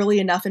still early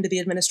enough into the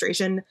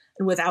administration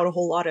and without a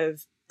whole lot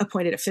of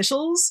appointed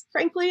officials,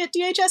 frankly, at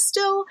DHS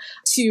still,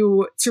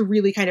 to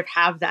really kind of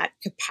have that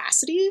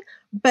capacity.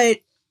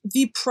 But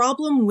the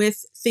problem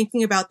with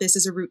thinking about this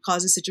as a root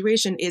causes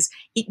situation is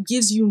it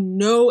gives you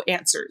no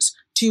answers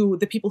to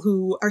the people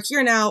who are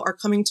here now, are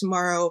coming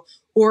tomorrow,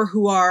 or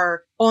who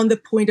are on the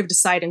point of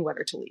deciding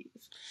whether to leave.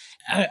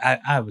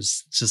 I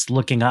was just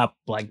looking up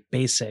like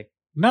basic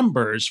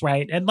numbers,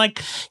 right? And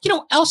like, you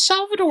know, El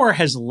Salvador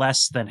has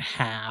less than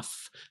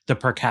half the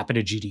per capita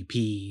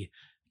GDP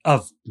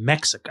of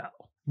Mexico,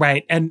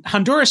 right? And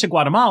Honduras and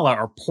Guatemala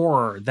are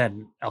poorer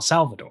than El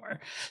Salvador.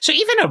 So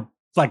even a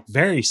like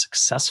very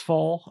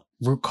successful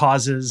root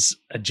causes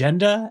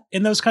agenda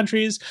in those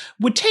countries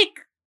would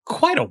take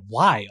quite a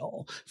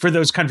while for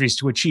those countries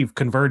to achieve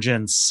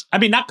convergence. I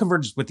mean, not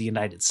convergence with the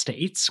United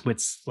States,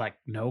 which like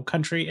no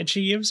country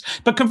achieves,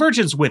 but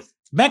convergence with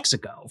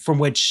Mexico, from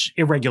which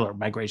irregular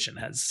migration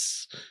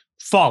has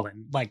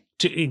fallen like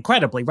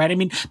incredibly, right? I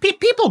mean,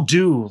 people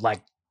do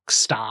like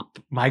stop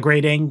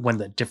migrating when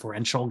the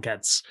differential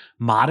gets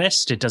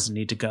modest. It doesn't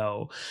need to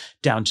go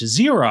down to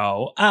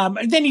zero.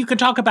 Then you could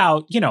talk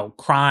about, you know,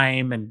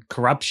 crime and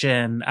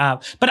corruption.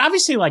 But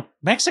obviously, like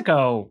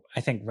Mexico, I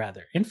think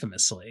rather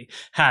infamously,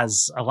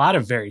 has a lot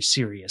of very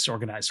serious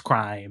organized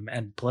crime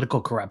and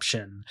political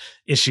corruption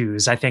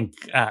issues. I think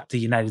the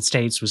United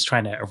States was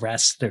trying to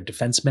arrest their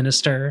defense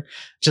minister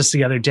just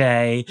the other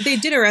day. They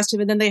did arrest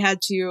him, and then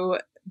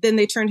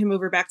they turned him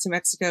over back to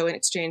Mexico in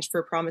exchange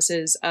for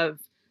promises of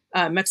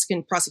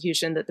Mexican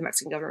prosecution that the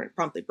Mexican government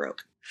promptly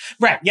broke.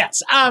 Right.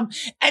 Yes. And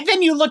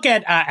then you look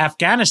at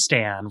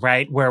Afghanistan,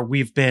 right, where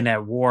we've been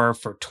at war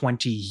for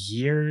 20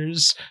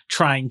 years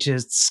trying to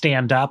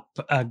stand up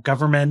a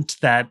government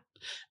that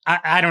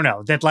I don't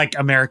know, that like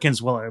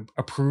Americans will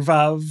approve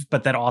of,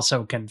 but that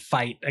also can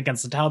fight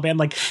against the Taliban.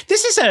 Like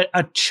this is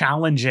a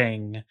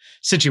challenging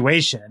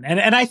situation.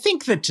 And I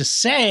think that to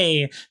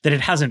say that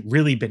it hasn't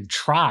really been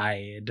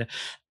tried,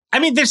 I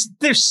mean,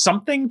 there's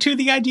something to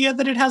the idea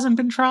that it hasn't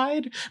been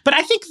tried, but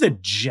I think the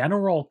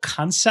general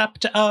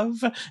concept of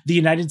the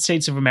United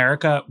States of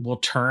America will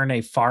turn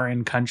a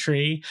foreign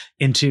country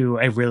into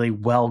a really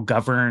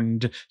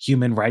well-governed,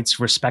 human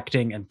rights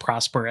respecting and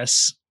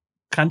prosperous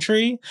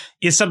country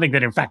is something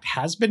that in fact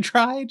has been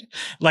tried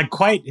like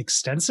quite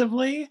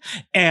extensively,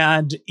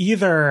 and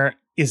either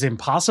is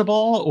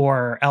impossible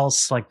or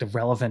else like the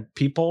relevant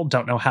people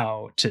don't know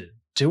how to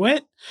do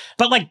it.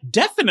 But like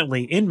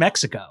definitely in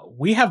Mexico,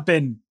 we have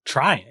been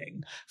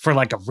trying for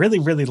like a really,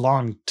 really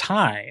long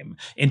time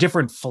in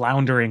different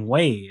floundering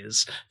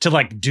ways to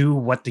like do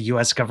what the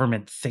US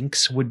government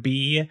thinks would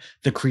be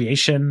the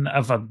creation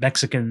of a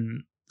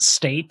Mexican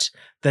state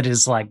that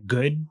is like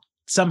good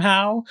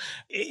somehow.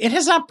 It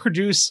has not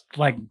produced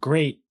like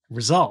great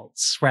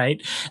results,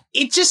 right?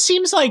 It just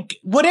seems like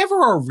whatever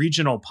our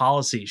regional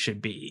policy should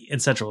be in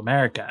Central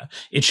America,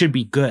 it should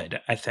be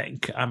good, I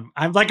think. I'm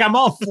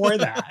all for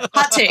that.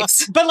 Hot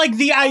takes. But like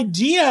the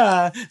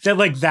idea that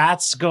like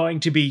that's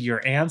going to be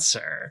your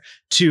answer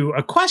to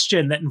a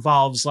question that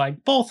involves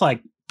like both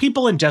like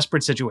people in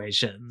desperate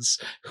situations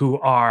who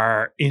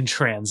are in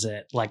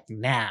transit like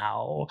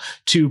now,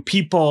 to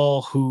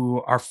people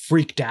who are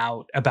freaked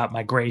out about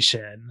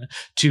migration,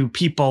 to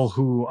people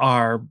who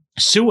are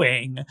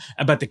suing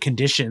about the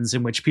conditions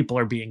in which people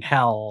are being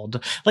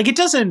held. Like it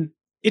doesn't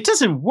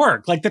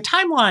work. Like the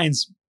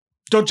timelines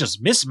don't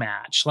just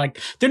mismatch. Like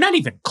they're not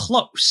even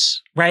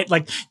close, right?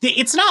 Like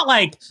it's not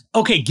like,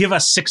 okay, give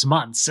us 6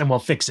 months and we'll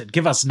fix it.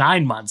 Give us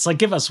 9 months. Like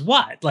give us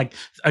what? Like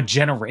a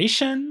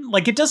generation?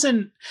 Like it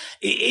doesn't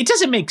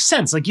make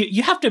sense. Like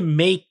you have to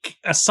make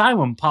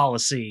asylum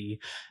policy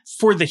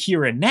for the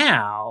here and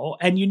now,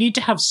 and you need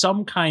to have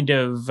some kind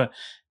of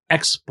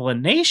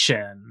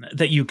explanation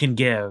that you can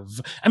give.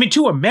 I mean,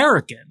 to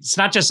Americans,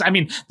 not just, I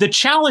mean, the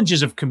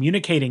challenges of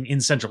communicating in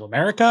Central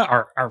America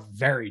are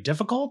very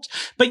difficult,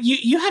 but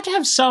you have to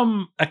have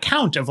some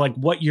account of like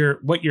what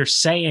you're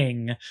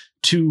saying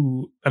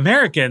to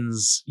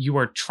Americans you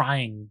are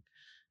trying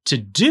to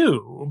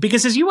do.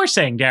 Because as you were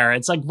saying, Dara,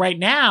 it's like right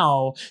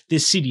now,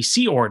 this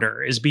CDC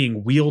order is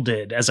being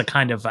wielded as a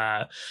kind of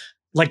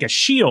like a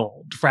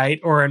shield, right?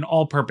 Or an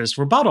all-purpose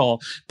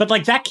rebuttal. But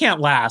like that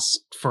can't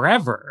last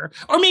forever.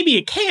 Or maybe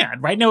it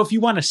can, right? Now, if you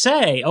want to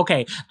say,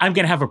 okay, I'm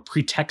going to have a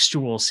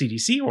pretextual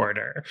CDC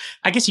order,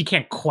 I guess you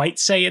can't quite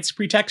say it's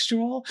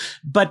pretextual.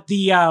 But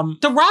the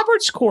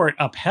Roberts Court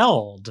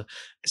upheld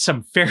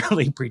some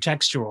fairly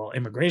pretextual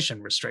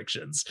immigration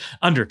restrictions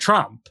under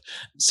Trump.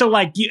 So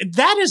like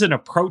that is an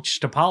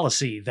approach to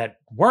policy that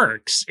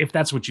works if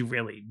that's what you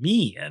really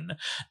mean.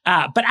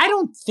 But I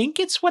don't think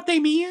it's what they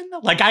mean.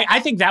 Like I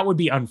think that would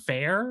be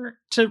unfair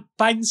to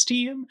Biden's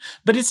team,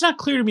 but it's not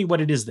clear to me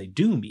what it is they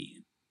do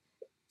mean.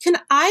 Can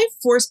I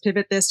force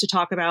pivot this to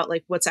talk about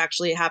like what's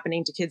actually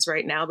happening to kids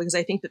right now? Because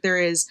I think that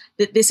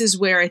this is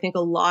where I think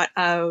a lot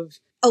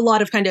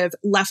of kind of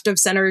left of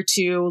center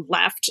to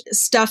left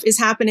stuff is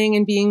happening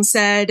and being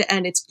said.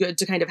 And it's good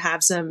to kind of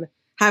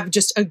have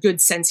just a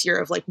good sense here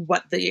of like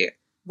what the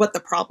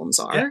problems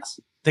are. Yes.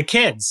 The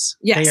kids,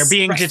 yes, they are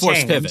being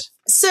detained.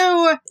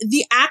 So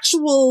the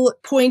actual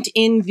point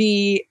in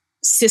the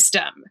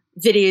system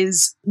that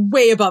is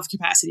way above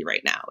capacity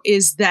right now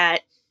is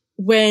that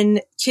when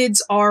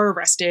kids are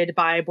arrested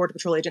by Border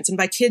Patrol agents, and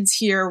by kids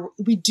here,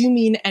 we do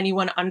mean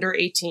anyone under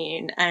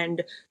 18.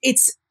 And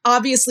it's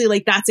obviously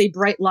like that's a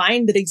bright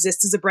line that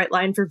exists as a bright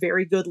line for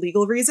very good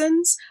legal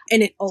reasons.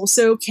 And it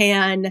also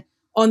can,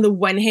 on the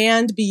one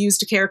hand, be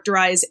used to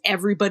characterize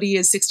everybody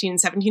as 16 and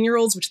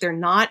 17-year-olds, which they're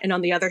not. And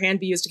on the other hand,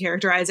 be used to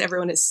characterize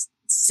everyone as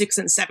 6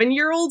 and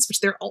 7-year-olds, which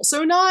they're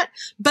also not.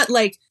 But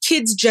like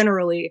kids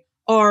generally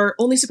are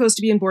only supposed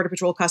to be in Border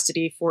Patrol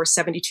custody for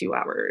 72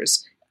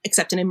 hours.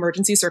 Except in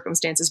emergency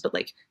circumstances. But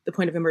like the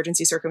point of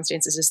emergency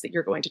circumstances is that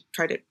you're going to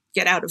try to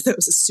get out of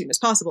those as soon as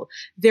possible.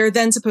 They're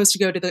then supposed to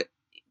go to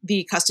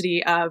the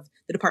custody of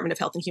the Department of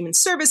Health and Human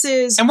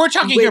Services. And we're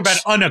talking here about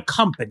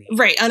unaccompanied.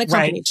 Right,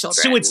 unaccompanied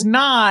children. So it's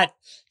not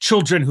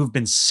children who've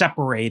been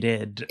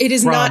separated. It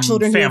is from not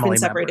children who have been family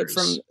separated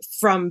members.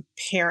 from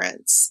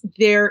parents.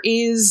 There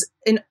is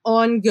an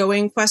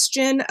ongoing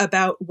question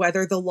about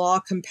whether the law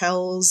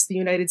compels the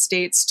United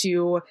States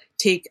to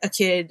take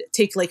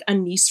like a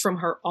niece from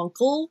her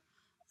uncle.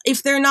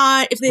 If they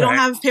don't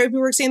have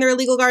paperwork saying they're a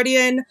legal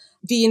guardian,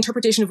 the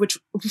interpretation of which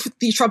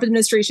the Trump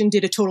administration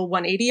did a total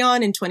 180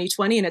 on in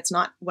 2020, and it's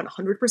not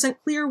 100%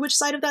 clear which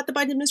side of that the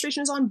Biden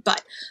administration is on.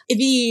 But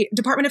the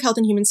Department of Health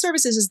and Human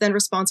Services is then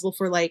responsible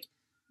for like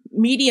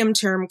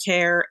medium-term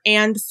care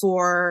and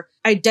for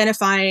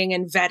identifying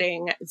and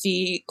vetting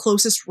the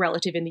closest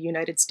relative in the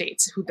United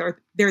States who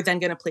they're then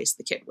going to place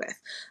the kid with.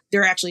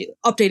 There are actually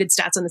updated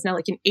stats on this now,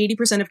 like in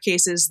 80% of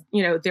cases,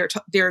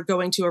 they're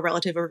going to a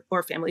relative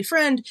or family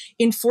friend.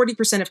 In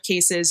 40% of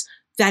cases,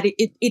 that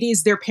it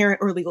is their parent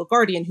or legal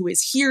guardian who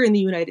is here in the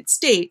United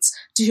States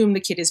to whom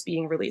the kid is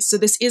being released. So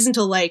this isn't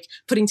a like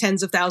putting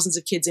tens of thousands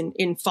of kids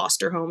in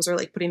foster homes or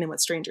like putting them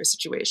with strangers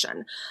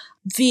situation.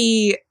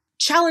 The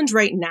challenge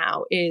right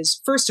now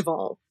is, first of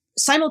all,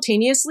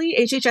 simultaneously,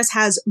 HHS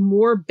has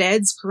more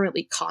beds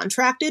currently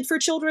contracted for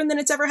children than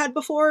it's ever had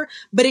before,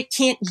 but it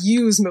can't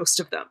use most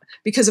of them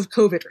because of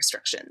COVID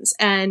restrictions.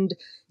 And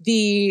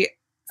the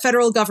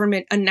federal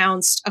government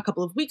announced a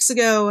couple of weeks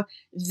ago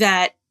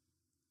that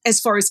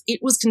as far as it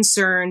was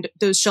concerned,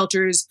 those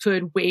shelters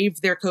could waive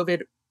their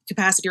COVID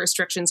capacity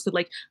restrictions, could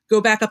like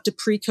go back up to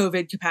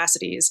pre-COVID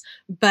capacities.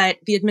 But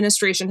the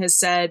administration has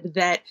said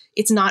that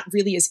it's not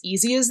really as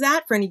easy as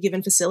that for any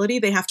given facility.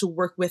 They have to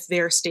work with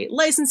their state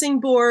licensing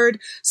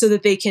board so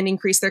that they can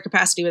increase their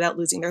capacity without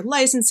losing their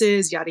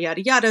licenses, yada,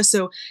 yada, yada.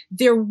 So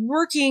they're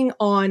working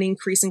on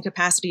increasing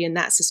capacity in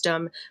that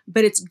system,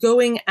 but it's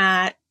going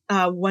at,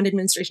 one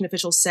administration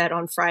official said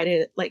on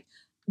Friday, like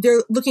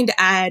they're looking to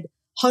add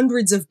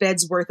hundreds of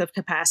beds worth of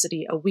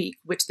capacity a week,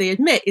 which they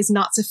admit is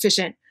not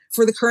sufficient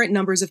for the current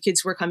numbers of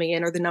kids who are coming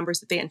in or the numbers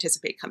that they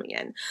anticipate coming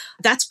in.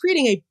 That's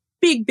creating a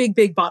big, big,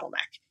 big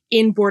bottleneck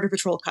in Border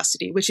Patrol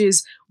custody, which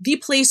is the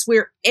place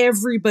where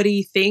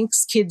everybody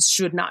thinks kids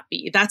should not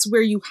be. That's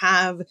where you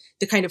have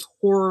the kind of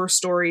horror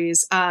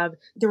stories of,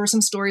 there were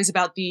some stories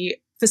about the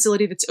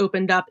facility that's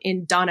opened up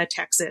in Donna,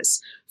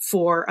 Texas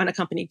for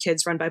unaccompanied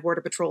kids run by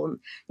Border Patrol.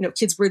 And,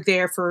 kids were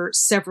there for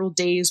several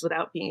days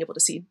without being able to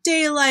see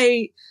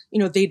daylight.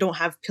 They don't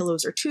have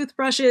pillows or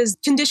toothbrushes,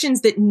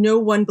 conditions that no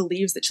one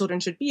believes that children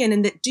should be in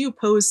and that do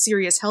pose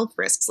serious health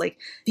risks. Like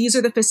these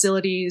are the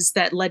facilities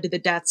that led to the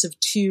deaths of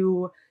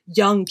 2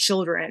 young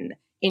children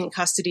in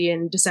custody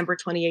in December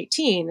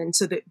 2018. And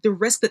so the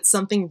risk that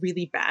something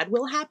really bad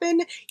will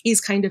happen is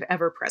kind of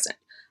ever present.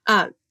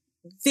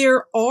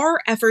 There are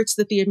efforts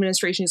that the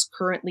administration is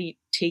currently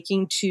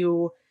taking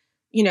to,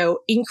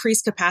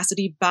 increase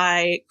capacity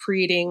by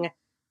creating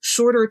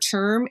shorter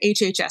term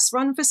HHS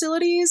run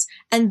facilities.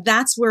 And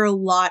that's where a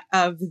lot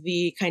of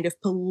the kind of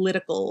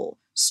political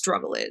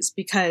struggle is,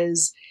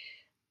 because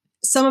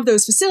some of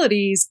those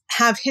facilities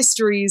have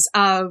histories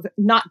of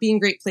not being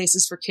great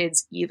places for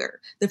kids either.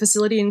 The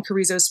facility in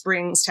Carrizo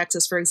Springs,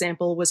 Texas, for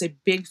example, was a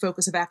big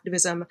focus of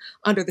activism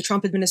under the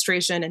Trump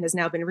administration and has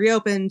now been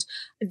reopened.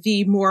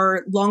 The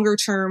more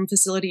longer-term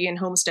facility in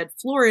Homestead,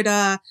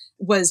 Florida,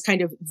 was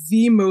kind of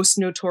the most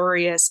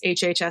notorious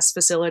HHS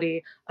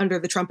facility under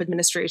the Trump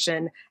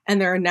administration.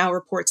 And there are now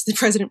reports that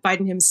President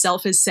Biden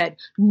himself has said,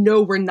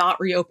 no, we're not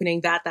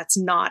reopening that. That's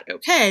not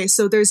okay.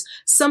 So there's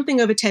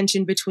something of a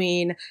tension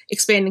between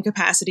expanding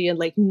capacity and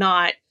like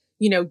not,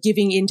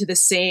 giving into the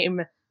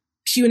same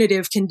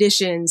punitive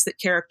conditions that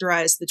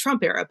characterized the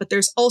Trump era. But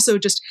there's also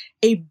just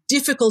a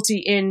difficulty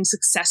in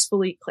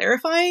successfully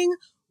clarifying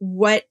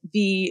what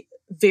the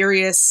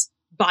various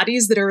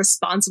bodies that are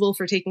responsible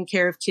for taking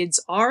care of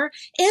kids are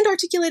and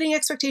articulating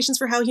expectations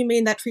for how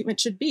humane that treatment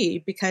should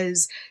be.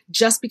 Because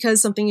just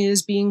because something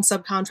is being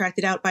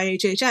subcontracted out by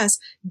HHS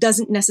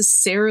doesn't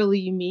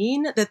necessarily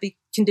mean that the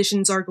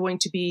conditions are going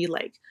to be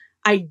like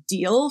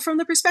ideal from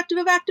the perspective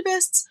of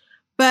activists.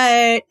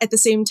 But at the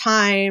same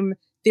time,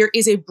 there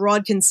is a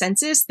broad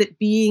consensus that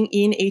being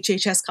in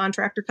HHS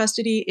contractor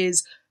custody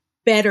is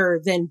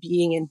better than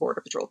being in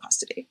Border Patrol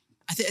custody.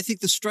 I think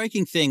the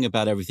striking thing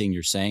about everything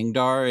you're saying,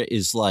 Dara,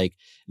 is like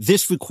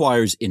this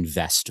requires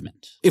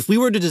investment. If we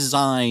were to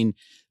design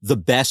the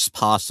best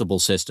possible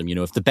system,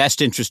 if the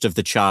best interest of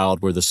the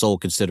child were the sole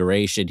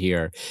consideration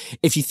here,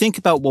 if you think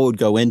about what would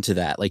go into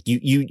that, like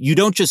you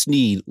don't just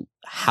need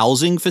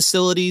housing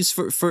facilities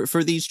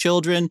for these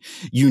children.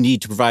 You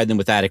need to provide them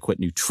with adequate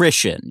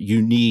nutrition.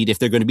 You need, if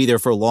they're going to be there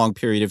for a long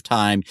period of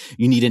time,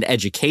 you need an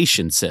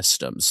education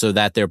system so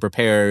that they're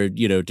prepared,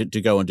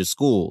 to go into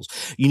schools.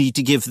 You need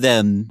to give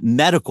them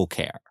medical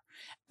care.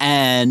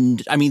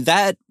 And I mean,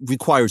 that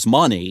requires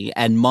money,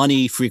 and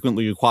money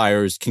frequently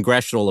requires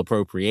congressional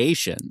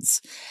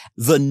appropriations.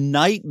 The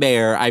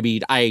nightmare, I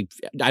mean, I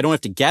don't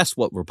have to guess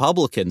what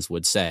Republicans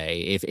would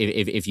say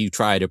if you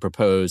try to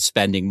propose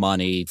spending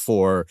money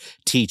for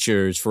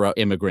teachers for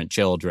immigrant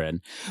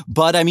children.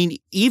 But I mean,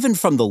 even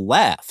from the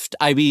left,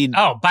 I mean.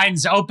 Oh,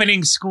 Biden's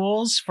opening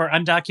schools for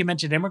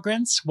undocumented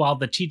immigrants while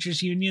the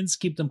teachers' unions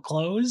keep them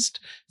closed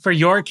for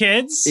your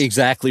kids?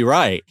 Exactly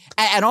right.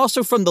 And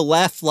also from the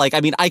left, like,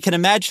 I mean, I can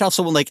imagine how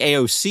someone like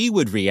AOC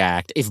would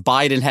react if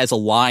Biden has a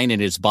line in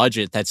his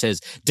budget that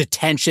says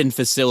detention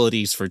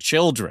facilities for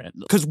children.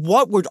 Because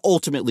what we're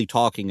ultimately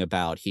talking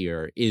about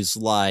here is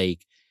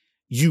like,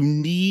 you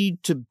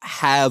need to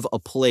have a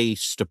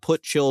place to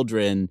put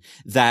children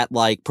that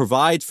like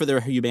provides for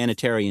their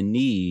humanitarian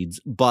needs,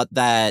 but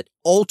that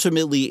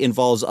ultimately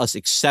involves us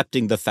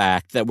accepting the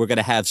fact that we're going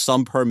to have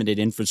some permanent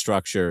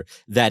infrastructure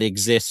that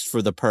exists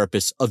for the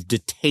purpose of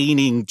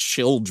detaining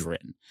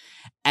children.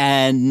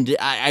 And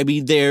I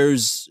mean,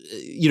 there's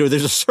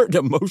a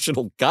certain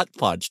emotional gut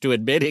punch to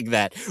admitting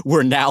that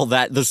we're now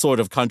the sort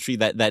of country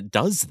that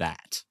does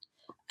that.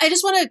 I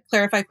just want to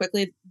clarify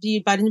quickly,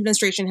 the Biden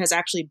administration has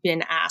actually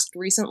been asked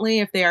recently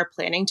if they are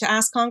planning to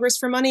ask Congress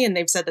for money, and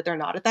they've said that they're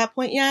not at that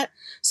point yet.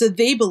 So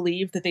they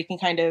believe that they can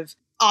kind of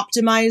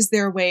optimize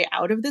their way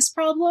out of this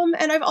problem.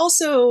 And I've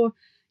also,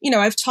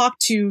 I've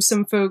talked to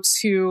some folks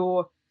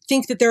who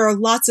think that there are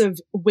lots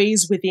of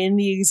ways within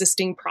the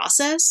existing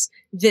process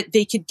that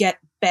they could get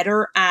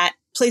better at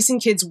placing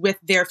kids with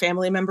their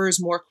family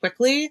members more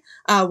quickly,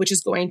 which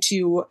is going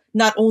to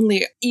not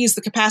only ease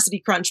the capacity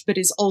crunch, but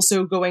is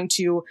also going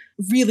to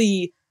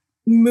really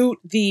moot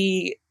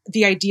the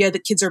idea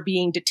that kids are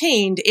being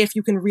detained if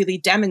you can really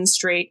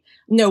demonstrate,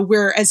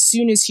 we're as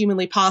soon as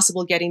humanly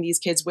possible getting these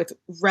kids with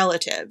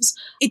relatives.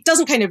 It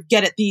doesn't kind of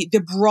get at the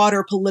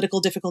broader political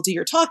difficulty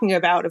you're talking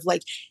about of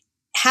like,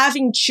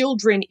 having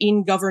children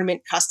in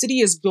government custody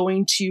is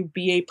going to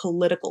be a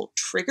political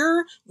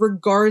trigger,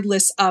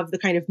 regardless of the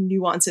kind of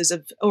nuances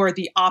or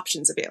the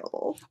options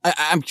available.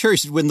 I'm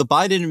curious, when the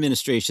Biden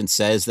administration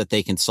says that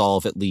they can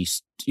solve at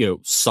least,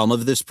 some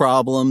of this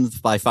problem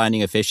by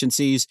finding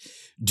efficiencies,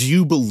 do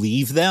you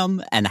believe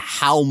them? And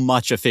how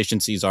much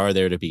efficiencies are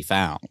there to be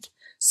found?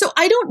 So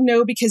I don't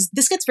know, because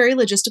this gets very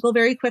logistical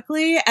very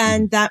quickly.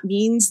 And that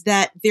means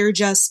that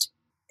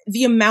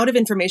the amount of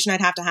information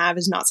I'd have to have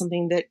is not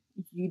something that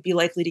you'd be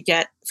likely to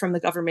get from the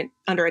government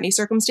under any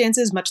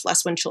circumstances, much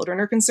less when children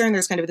are concerned.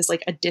 There's kind of this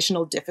like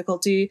additional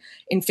difficulty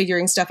in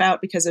figuring stuff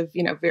out because of,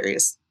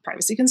 various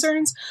privacy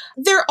concerns.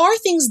 There are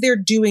things they're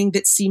doing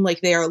that seem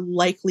like they are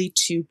likely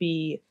to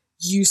be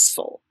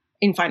useful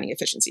in finding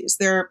efficiencies.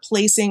 They're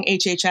placing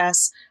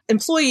HHS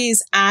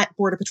employees at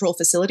Border Patrol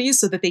facilities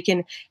so that they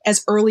can,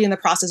 as early in the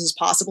process as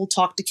possible,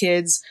 talk to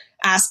kids,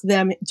 ask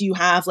them, do you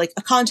have like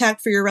a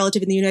contact for your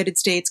relative in the United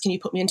States? Can you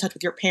put me in touch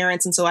with your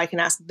parents? And so I can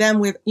ask them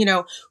with,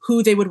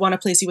 who they would want to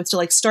place you with to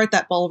like start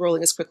that ball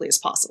rolling as quickly as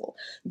possible.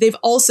 They've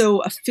also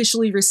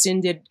officially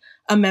rescinded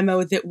a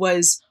memo that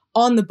was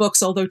on the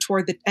books, although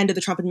toward the end of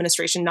the Trump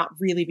administration, not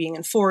really being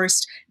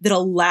enforced, that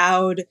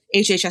allowed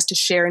HHS to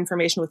share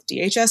information with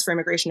DHS for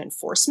immigration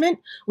enforcement,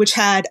 which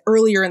had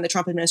earlier in the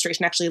Trump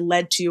administration actually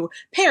led to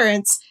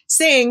parents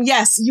saying,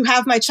 yes, you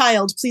have my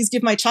child, please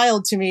give my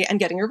child to me, and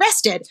getting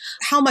arrested.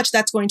 How much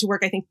that's going to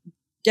work, I think,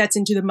 gets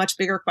into the much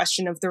bigger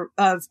question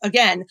of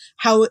again,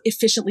 how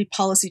efficiently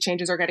policy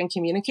changes are getting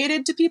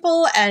communicated to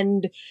people.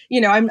 And,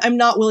 I'm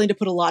not willing to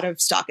put a lot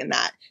of stock in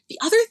that. The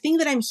other thing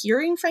that I'm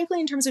hearing, frankly,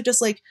 in terms of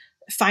just like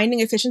finding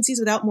efficiencies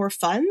without more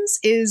funds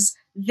is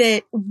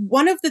that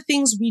one of the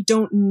things we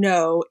don't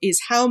know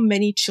is how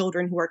many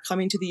children who are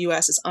coming to the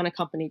US as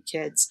unaccompanied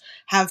kids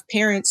have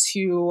parents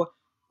who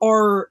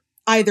are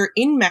either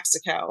in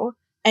Mexico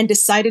and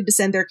decided to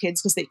send their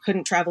kids because they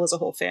couldn't travel as a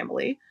whole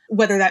family,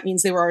 whether that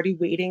means they were already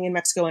waiting in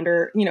Mexico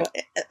under,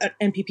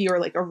 MPP or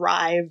like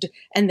arrived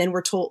and then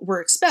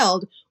were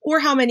expelled, or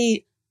how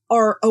many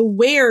are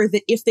aware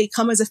that if they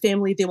come as a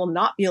family, they will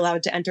not be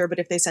allowed to enter, but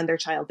if they send their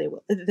child,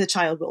 the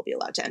child will be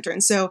allowed to enter.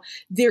 And so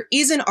there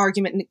is an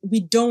argument, and we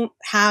don't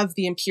have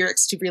the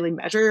empirics to really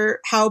measure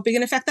how big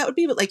an effect that would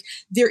be, but like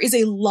there is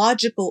a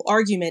logical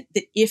argument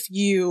that if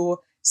you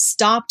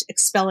stopped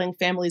expelling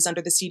families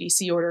under the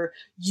CDC order,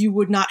 you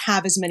would not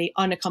have as many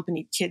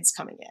unaccompanied kids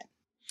coming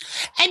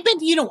in. But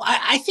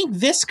I think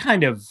this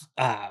kind of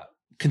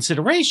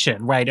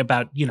consideration, right,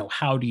 about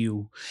how do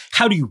you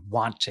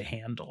want to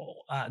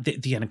handle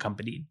the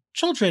unaccompanied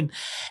children,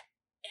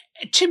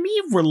 to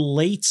me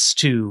relates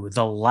to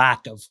the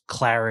lack of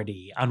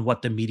clarity on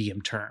what the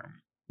medium term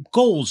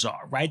goals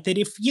are, right? That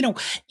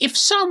if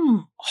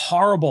some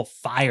horrible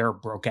fire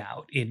broke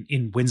out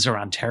in Windsor,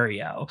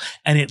 Ontario,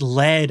 and it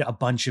led a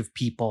bunch of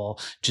people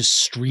to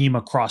stream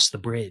across the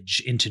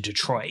bridge into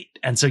Detroit.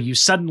 And so you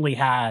suddenly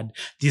had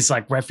these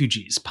like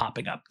refugees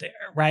popping up there,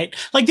 right?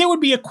 Like there would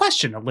be a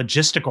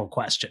logistical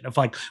question of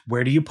like,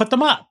 where do you put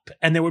them up?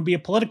 And there would be a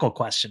political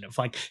question of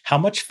like, how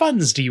much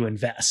funds do you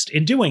invest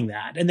in doing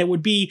that? And there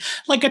would be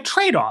like a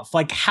trade-off,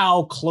 like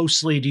how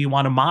closely do you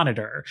want to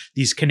monitor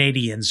these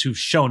Canadians who've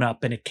shown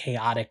up in a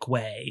chaotic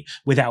way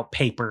without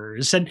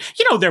papers? And,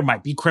 there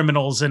might be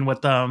criminals in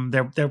with them.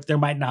 There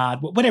might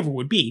not, whatever it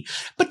would be.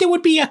 But there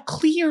would be a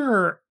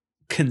clear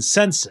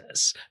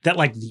consensus that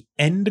like the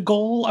end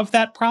goal of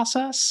that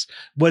process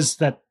was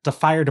that the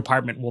fire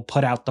department will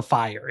put out the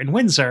fire in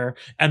Windsor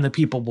and the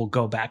people will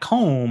go back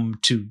home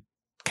to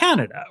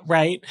Canada,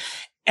 right?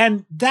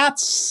 And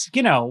that's,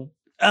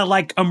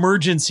 like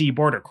emergency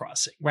border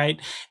crossing,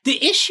 right?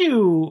 The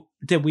issue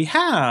that we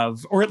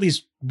have, or at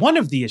least one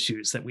of the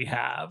issues that we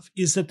have,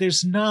 is that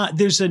there's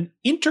an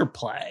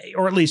interplay,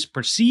 or at least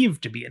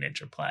perceived to be an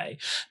interplay,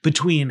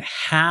 between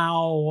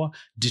how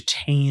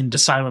detained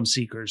asylum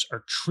seekers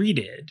are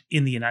treated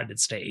in the United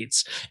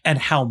States and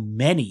how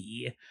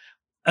many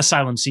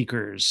asylum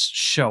seekers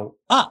show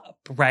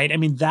up, right? I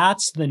mean,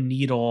 that's the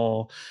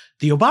needle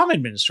the Obama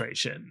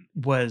administration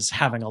was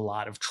having a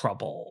lot of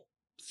trouble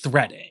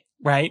threading,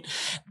 right?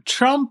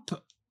 Trump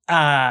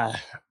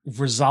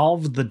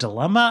resolved the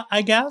dilemma,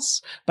 I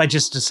guess, by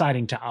just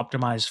deciding to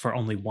optimize for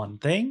only one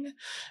thing.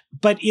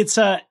 But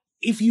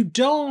if you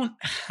don't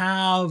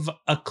have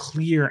a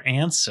clear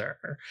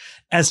answer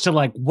as to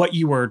like what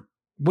you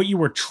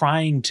were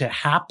trying to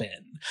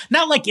happen,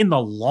 not like in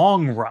the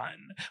long run,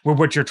 where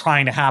what you're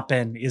trying to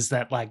happen is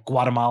that like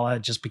Guatemala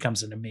just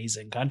becomes an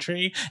amazing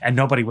country and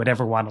nobody would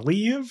ever want to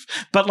leave.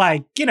 But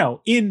like,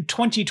 in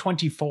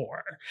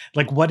 2024,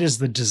 like what is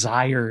the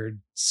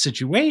desired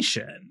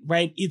situation,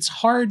 right? It's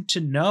hard to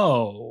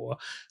know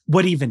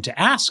what even to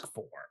ask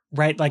for,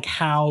 right? Like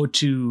how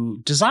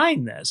to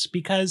design this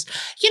because,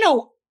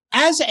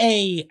 as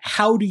a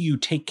how do you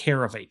take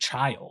care of a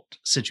child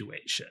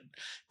situation,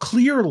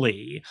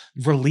 clearly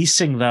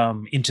releasing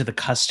them into the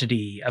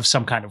custody of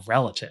some kind of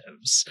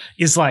relatives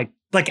is like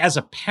as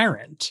a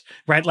parent,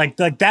 right? Like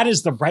that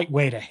is the right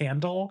way to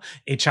handle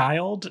a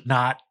child,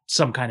 not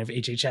some kind of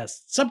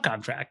HHS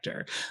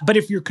subcontractor. But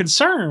if your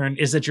concern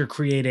is that you're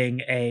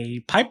creating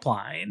a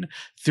pipeline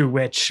through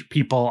which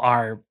people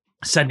are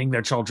sending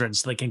their children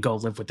so they can go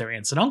live with their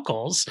aunts and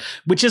uncles,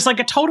 which is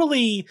like a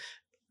totally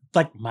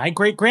like my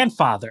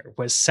great-grandfather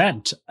was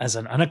sent as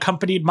an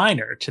unaccompanied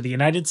minor to the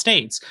United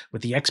States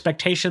with the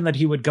expectation that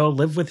he would go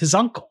live with his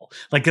uncle.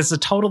 Like it's a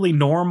totally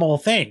normal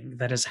thing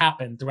that has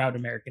happened throughout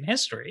American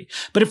history.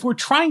 But if we're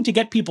trying to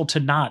get people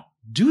to not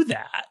do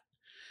that,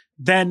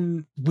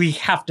 then we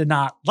have to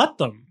not let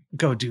them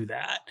go do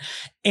that.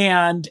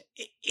 And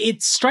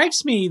it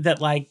strikes me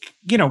that like,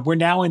 we're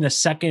now in the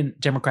second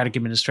Democratic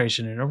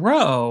administration in a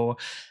row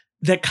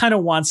that kind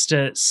of wants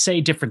to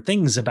say different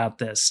things about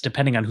this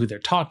depending on who they're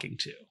talking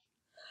to.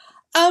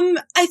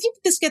 I think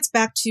this gets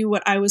back to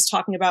what I was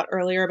talking about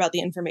earlier about the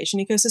information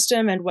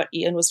ecosystem and what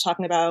Ian was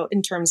talking about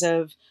in terms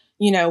of,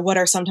 what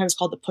are sometimes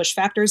called the push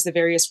factors, the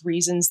various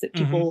reasons that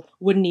people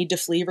would need to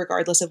flee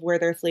regardless of where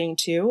they're fleeing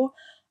to.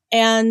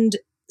 And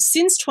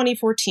since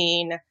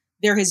 2014,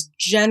 there has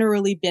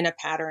generally been a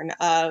pattern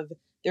of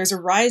there's a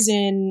rise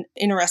in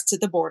arrests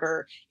at the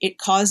border. It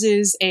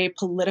causes a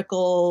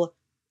political,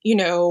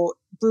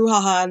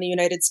 brouhaha in the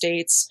United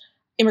States.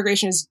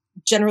 Immigration is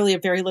generally a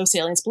very low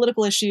salience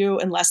political issue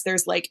unless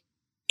there's like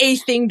a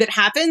thing that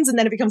happens and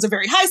then it becomes a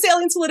very high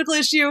salience political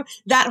issue.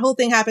 That whole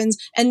thing happens.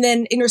 And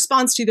then in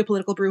response to the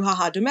political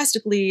brouhaha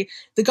domestically,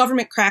 the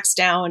government cracks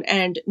down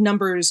and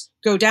numbers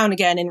go down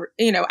again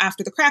and,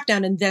 after the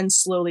crackdown and then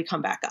slowly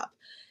come back up.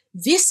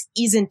 This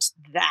isn't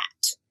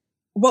that.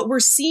 what we're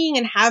seeing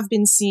and have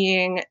been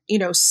seeing,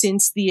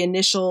 since the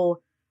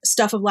initial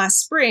stuff of last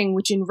spring,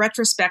 which in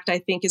retrospect, I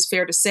think is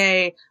fair to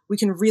say, we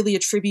can really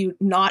attribute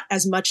not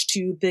as much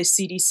to the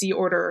CDC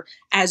order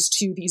as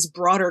to these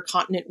broader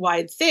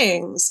continent-wide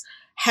things,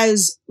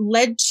 has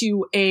led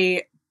to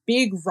a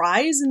big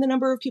rise in the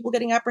number of people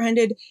getting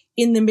apprehended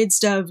in the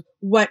midst of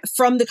what,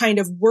 from the kind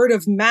of word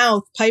of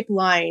mouth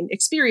pipeline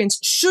experience,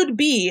 should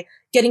be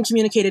getting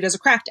communicated as a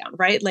crackdown,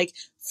 right? Like,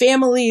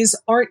 families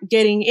aren't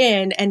getting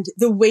in. And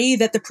the way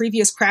that the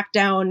previous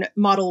crackdown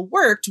model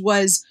worked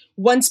was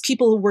once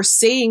people were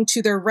saying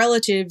to their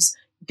relatives,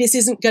 this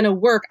isn't going to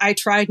work, I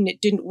tried and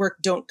it didn't work,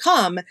 don't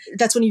come.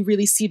 That's when you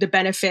really see the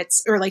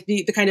benefits, or like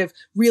the kind of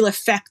real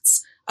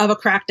effects of a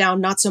crackdown,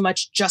 not so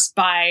much just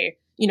by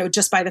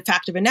the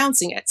fact of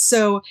announcing it.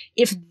 So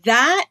if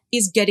that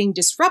is getting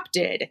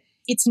disrupted,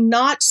 it's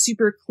not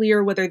super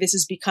clear whether this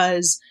is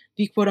because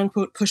the quote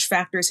unquote push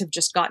factors have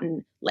just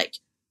gotten like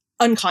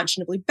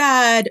unconscionably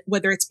bad,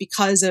 whether it's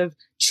because of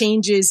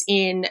changes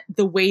in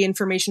the way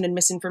information and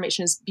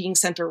misinformation is being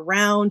sent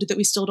around that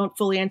we still don't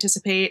fully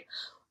anticipate,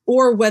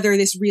 or whether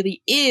this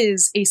really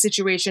is a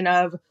situation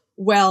of,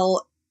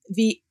 well,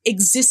 the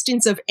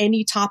existence of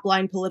any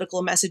top-line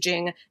political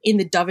messaging in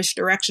the dovish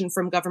direction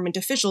from government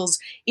officials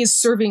is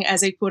serving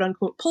as a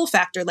quote-unquote pull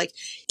factor. Like,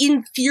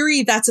 in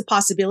theory, that's a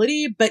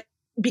possibility, but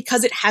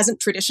because it hasn't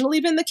traditionally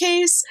been the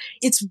case,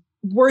 it's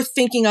worth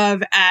thinking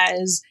of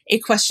as a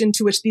question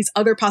to which these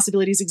other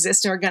possibilities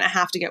exist and are going to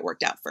have to get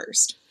worked out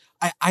first.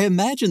 I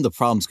imagine the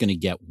problem's going to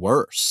get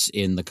worse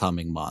in the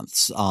coming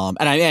months.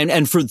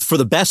 And for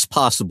the best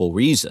possible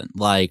reason.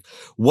 Like,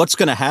 what's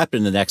going to happen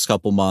in the next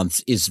couple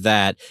months is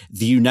that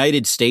the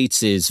United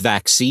States'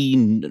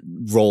 vaccine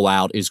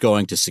rollout is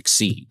going to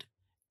succeed.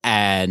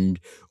 And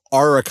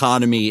our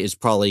economy is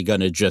probably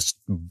going to just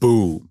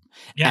boom.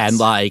 Yes. And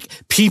like,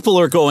 people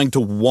are going to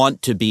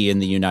want to be in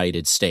the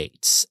United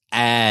States.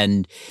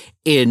 And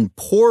in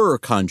poorer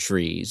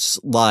countries,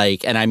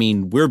 like, and I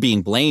mean, we're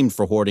being blamed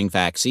for hoarding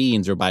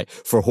vaccines or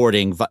for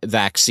hoarding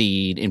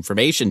vaccine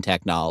information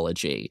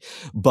technology.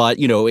 But,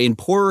 in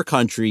poorer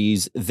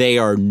countries, they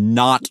are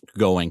not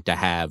going to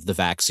have the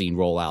vaccine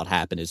rollout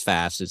happen as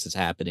fast as it's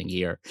happening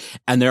here.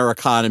 And their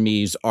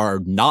economies are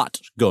not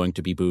going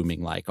to be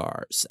booming like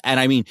ours. And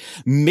I mean,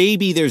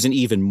 maybe there's an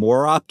even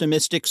more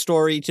optimistic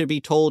story to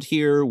be told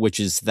here, which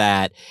is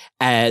that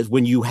as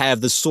when you have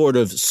the sort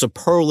of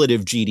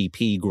superlative GDP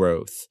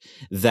growth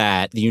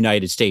that the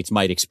United States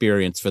might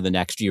experience for the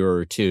next year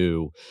or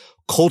two,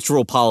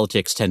 cultural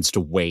politics tends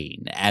to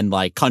wane and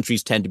like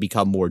countries tend to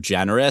become more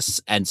generous.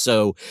 And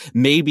so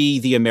maybe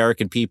the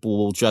American people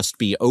will just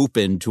be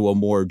open to a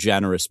more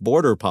generous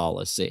border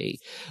policy.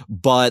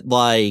 But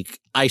like,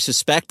 I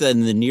suspect that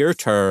in the near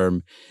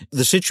term,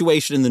 the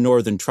situation in the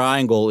Northern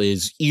Triangle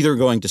is either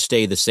going to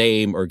stay the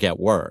same or get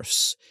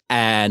worse.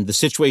 And the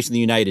situation in the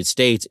United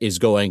States is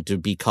going to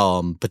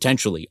become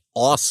potentially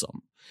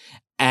awesome.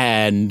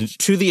 And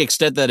to the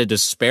extent that a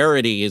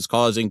disparity is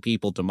causing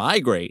people to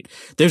migrate,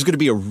 there's going to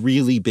be a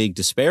really big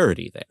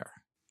disparity there.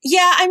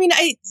 Yeah, I mean,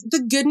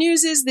 the good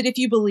news is that if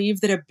you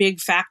believe that a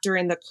big factor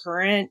in the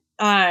current,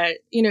 that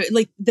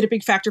a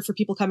big factor for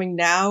people coming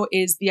now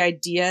is the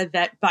idea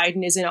that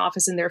Biden is in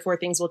office and therefore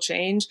things will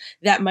change,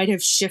 that might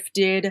have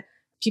shifted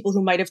people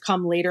who might have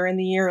come later in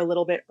the year a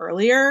little bit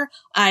earlier.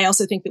 I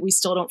also think that we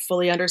still don't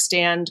fully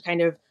understand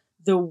kind of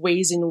the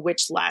ways in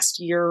which last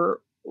year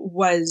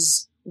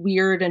was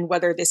weird and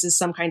whether this is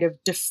some kind of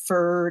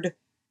deferred,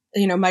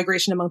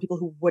 migration among people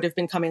who would have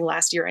been coming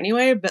last year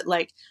anyway. But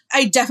like,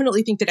 I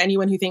definitely think that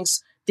anyone who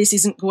thinks this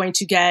isn't going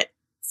to get,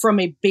 from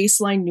a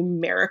baseline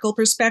numerical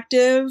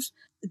perspective,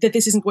 that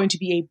this isn't going to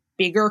be a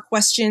bigger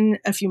question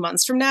a few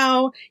months from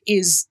now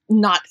is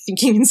not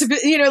thinking,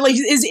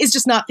 is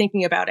just not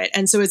thinking about it.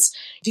 And so it's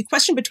the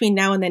question between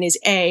now and then is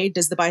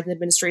does the Biden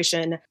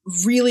administration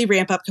really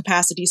ramp up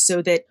capacity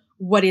so that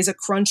what is a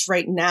crunch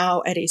right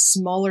now at a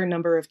smaller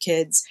number of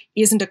kids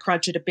isn't a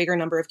crunch at a bigger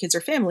number of kids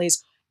or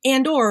families?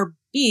 And or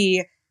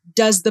B,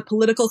 does the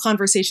political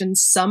conversation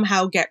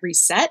somehow get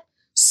reset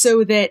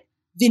so that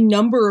the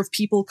number of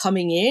people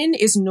coming in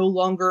is no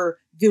longer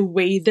the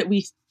way that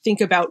we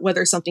think about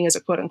whether something is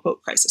a quote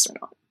unquote crisis or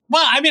not?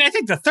 Well, I mean, I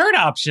think the third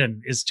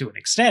option is to an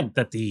extent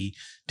that the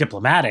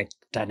diplomatic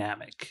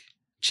dynamic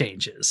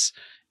changes.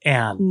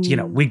 And,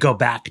 we go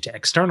back to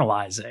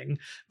externalizing,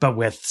 but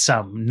with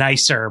some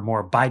nicer,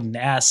 more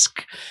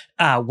Biden-esque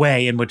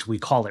way in which we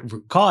call it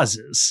root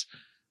causes.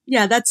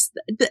 Yeah,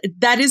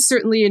 that is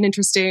certainly an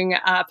interesting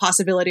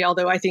possibility,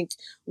 although I think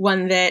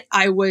one that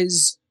I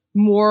was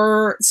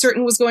more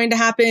certain was going to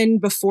happen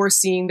before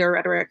seeing their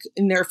rhetoric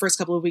in their first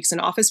couple of weeks in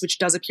office, which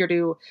does appear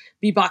to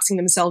be boxing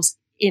themselves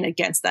in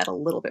against that a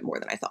little bit more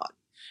than I thought.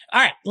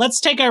 All right, let's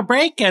take our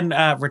break and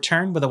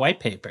return with a white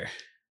paper.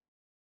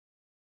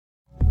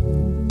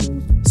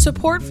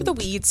 Support for The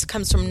Weeds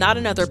comes from Not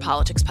Another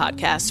Politics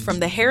podcast from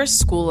the Harris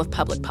School of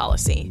Public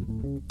Policy.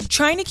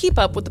 Trying to keep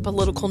up with the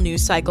political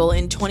news cycle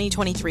in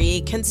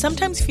 2023 can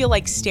sometimes feel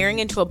like staring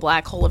into a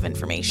black hole of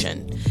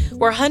information,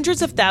 where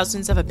hundreds of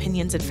thousands of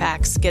opinions and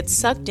facts get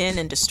sucked in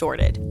and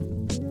distorted.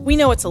 We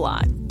know it's a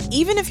lot,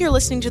 even if you're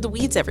listening to The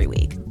Weeds every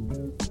week.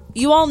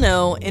 You all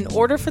know, in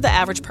order for the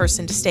average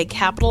person to stay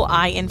capital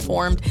I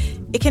informed,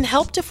 it can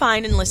help to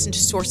find and listen to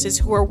sources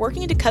who are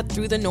working to cut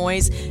through the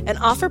noise and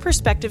offer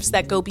perspectives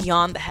that go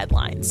beyond the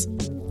headlines.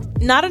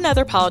 Not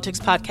Another Politics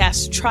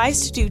podcast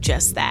tries to do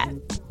just that.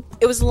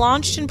 It was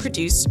launched and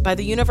produced by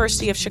the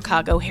University of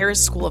Chicago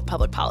Harris School of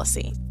Public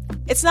Policy.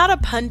 It's not a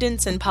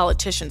pundits and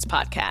politicians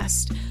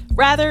podcast.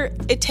 Rather,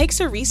 it takes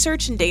a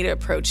research and data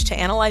approach to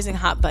analyzing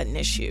hot-button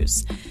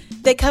issues.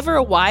 They cover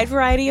a wide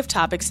variety of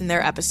topics in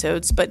their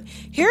episodes, but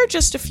here are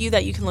just a few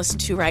that you can listen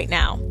to right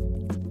now.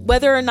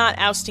 Whether or not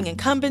ousting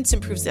incumbents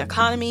improves the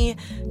economy,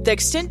 the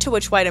extent to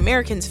which white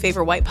Americans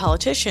favor white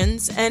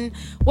politicians, and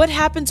what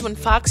happens when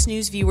Fox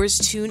News viewers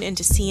tune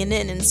into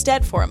CNN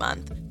instead for a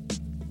month.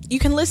 You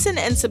can listen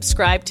and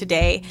subscribe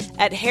today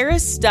at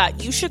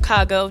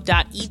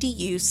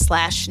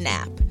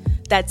harris.uchicago.edu/NAP.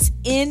 That's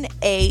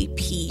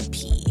NAPP.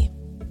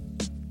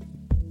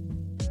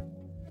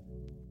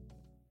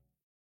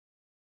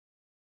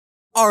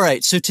 All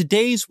right, so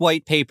today's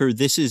white paper,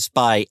 this is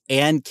by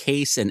Ann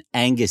Case and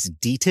Angus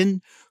Deaton,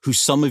 who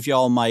some of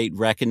y'all might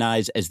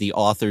recognize as the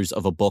authors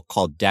of a book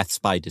called Deaths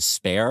by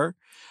Despair.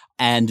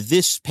 And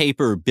this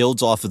paper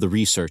builds off of the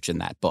research in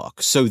that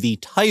book. So the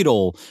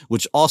title,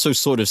 which also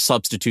sort of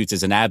substitutes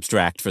as an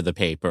abstract for the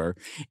paper,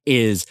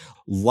 is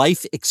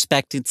Life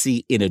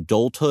Expectancy in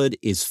Adulthood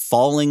is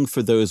Falling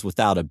for Those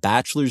Without a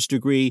Bachelor's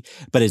Degree,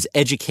 but as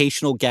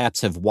educational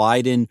gaps have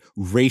widened,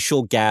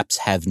 racial gaps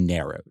have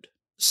narrowed.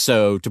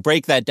 So to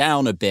break that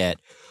down a bit,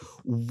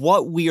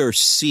 what we are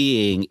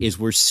seeing is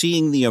we're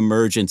seeing the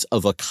emergence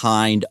of a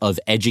kind of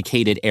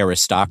educated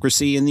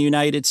aristocracy in the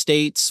United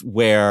States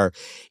where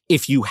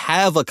if you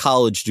have a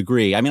college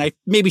degree, I mean, I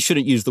maybe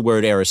shouldn't use the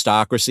word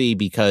aristocracy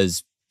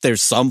because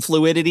there's some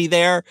fluidity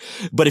there,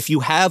 but if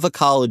you have a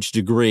college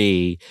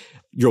degree,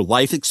 your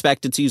life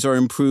expectancies are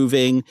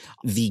improving.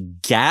 The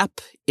gap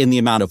in the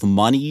amount of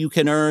money you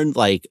can earn,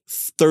 like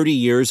 30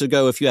 years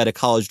ago, if you had a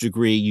college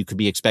degree, you could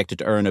be expected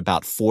to earn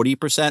about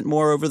 40%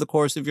 more over the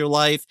course of your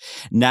life.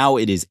 Now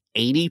it is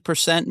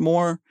 80%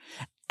 more.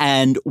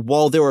 And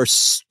while there are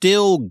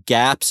still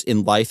gaps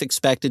in life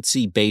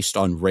expectancy based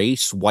on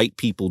race, white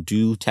people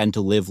do tend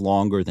to live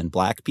longer than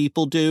black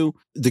people do.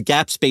 The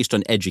gaps based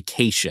on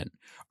education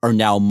are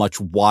now much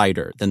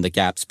wider than the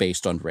gaps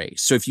based on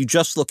race. So if you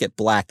just look at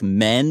black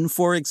men,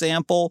 for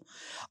example,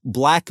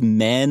 black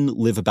men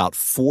live about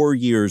 4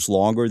 years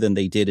longer than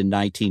they did in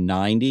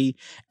 1990,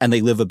 and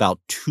they live about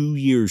 2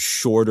 years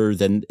shorter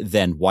than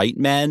white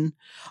men.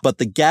 But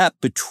the gap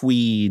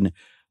between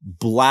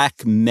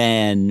black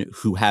men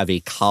who have a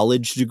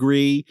college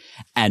degree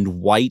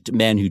and white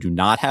men who do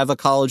not have a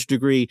college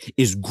degree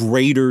is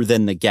greater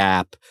than the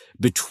gap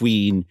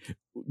between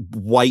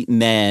white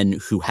men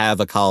who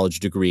have a college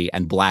degree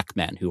and black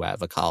men who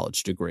have a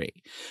college degree.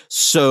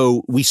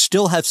 So we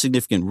still have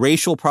significant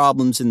racial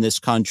problems in this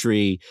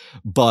country,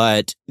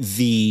 but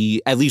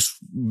at least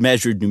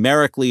measured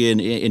numerically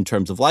in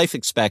terms of life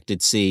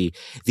expectancy,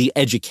 the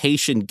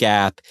education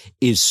gap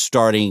is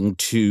starting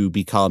to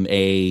become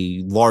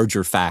a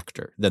larger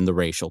factor than the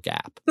racial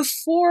gap.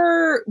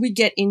 Before we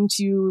get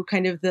into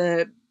kind of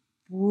the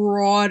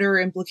broader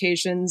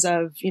implications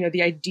of,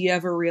 the idea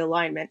of a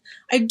realignment,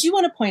 I do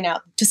want to point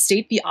out, to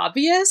state the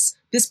obvious,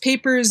 this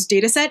paper's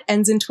data set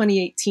ends in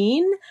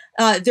 2018.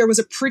 There was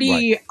a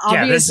pretty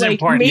obvious,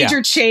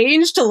 major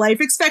change to life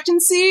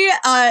expectancy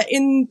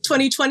in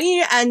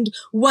 2020, and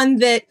one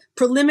that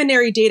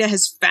preliminary data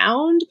has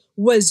found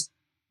was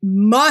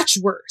much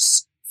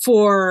worse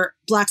for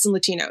Blacks and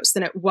Latinos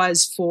than it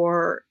was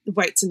for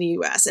whites in the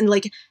US. And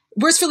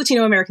worse for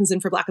Latino Americans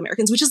than for Black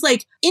Americans, which is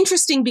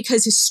interesting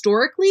because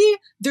historically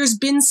there's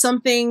been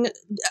something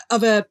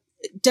of a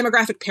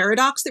demographic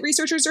paradox that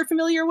researchers are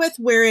familiar with,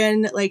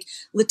 wherein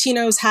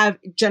Latinos have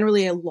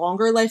generally a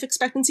longer life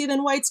expectancy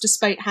than whites,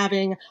 despite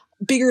having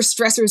bigger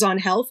stressors on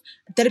health.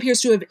 That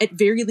appears to have at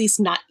very least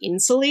not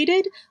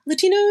insulated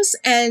Latinos.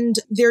 And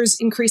there's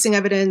increasing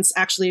evidence.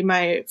 Actually,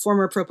 my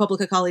former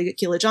ProPublica colleague,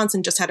 Keila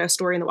Johnson, just had a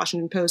story in the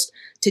Washington Post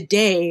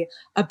today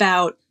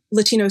about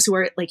Latinos who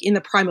are in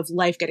the prime of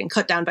life getting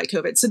cut down by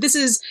COVID. So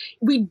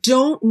we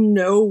don't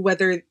know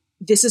whether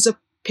this is a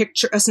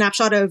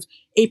snapshot of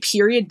a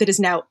period that is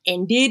now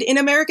ended in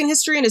American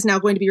history and is now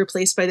going to be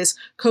replaced by this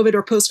COVID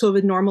or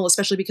post-COVID normal,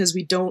 especially because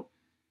we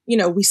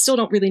still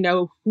don't really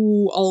know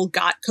who all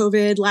got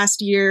COVID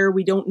last year.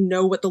 We don't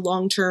know what the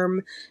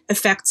long-term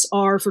effects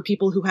are for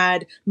people who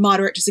had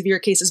moderate to severe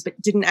cases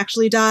but didn't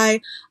actually die.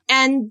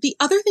 And the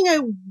other thing I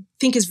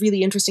think is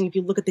really interesting, if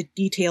you look at the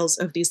details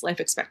of these life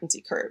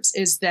expectancy curves,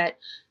 is that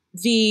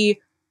the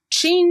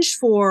change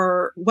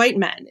for white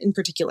men in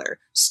particular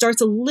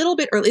starts a little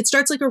bit early. It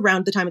starts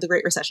around the time of the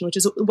Great Recession, which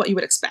is what you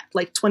would expect,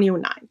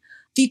 2009.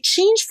 The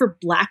change for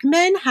Black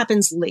men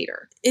happens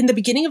later. In the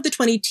beginning of the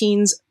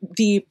 20-teens,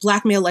 the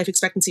Black male life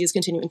expectancy is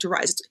continuing to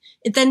rise.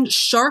 It then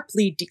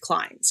sharply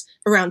declines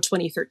around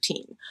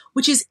 2013,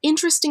 which is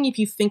interesting if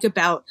you think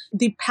about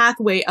the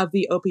pathway of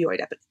the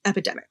opioid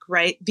epidemic,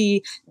 right?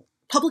 The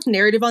public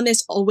narrative on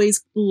this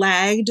always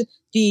lagged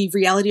the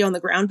reality on the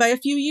ground by a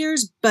few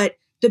years, but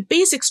the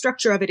basic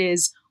structure of it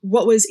is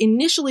what was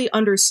initially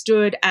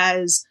understood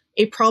as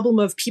a problem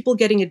of people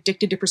getting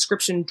addicted to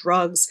prescription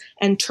drugs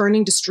and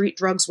turning to street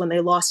drugs when they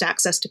lost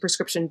access to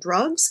prescription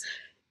drugs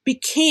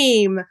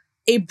became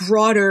a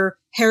broader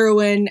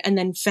heroin and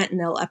then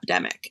fentanyl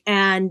epidemic.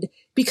 And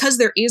because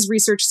there is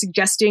research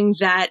suggesting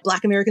that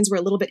Black Americans were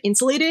a little bit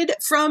insulated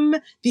from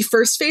the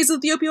first phase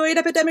of the opioid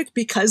epidemic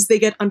because they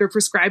get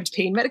underprescribed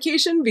pain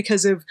medication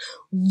because of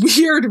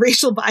weird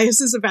racial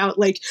biases about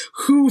like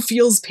who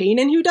feels pain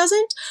and who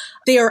doesn't,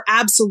 they are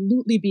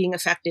absolutely being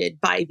affected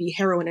by the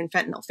heroin and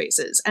fentanyl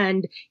phases.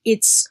 And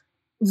it's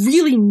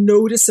really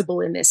noticeable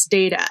in this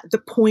data, the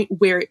point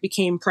where it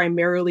became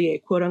primarily a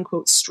quote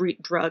unquote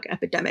street drug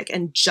epidemic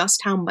and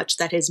just how much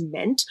that has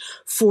meant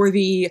for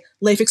the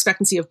life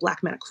expectancy of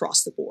Black men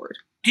across the board.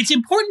 It's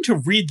important to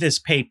read this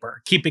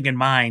paper, keeping in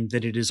mind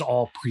that it is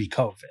all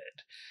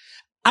pre-COVID.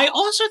 I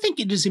also think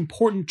it is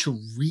important to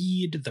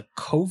read the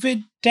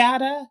COVID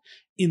data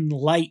in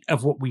light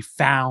of what we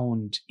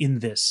found in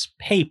this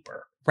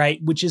paper.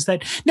 Right? Which is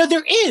that, no,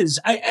 there is,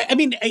 I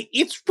mean,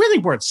 it's really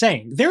worth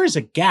saying, there is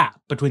a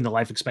gap between the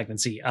life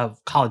expectancy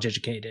of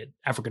college-educated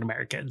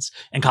African-Americans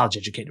and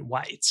college-educated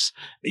whites.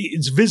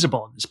 It's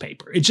visible in this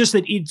paper. It's just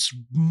that it's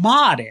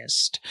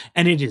modest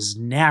and it is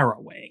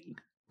narrowing.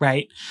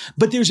 Right.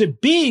 But there's a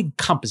big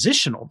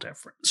compositional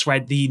difference,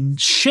 right? The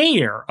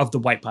share of the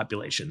white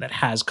population that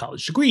has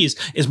college degrees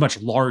is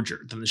much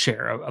larger than the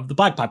share of the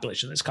Black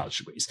population that has college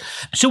degrees.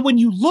 So when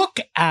you look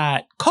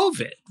at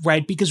COVID,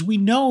 right, because we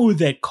know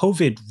that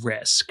COVID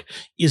risk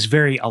is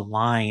very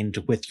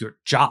aligned with your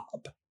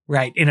job,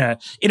 right, in a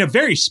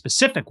very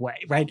specific way,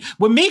 right?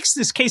 What makes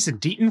this case in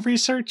Deaton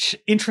research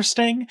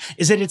interesting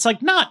is that it's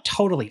like not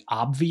totally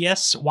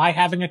obvious why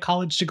having a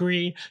college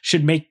degree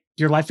should make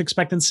your life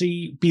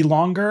expectancy be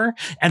longer.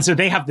 And so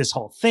they have this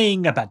whole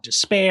thing about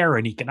despair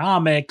and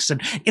economics.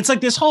 And it's like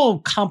this whole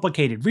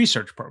complicated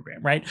research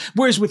program, right?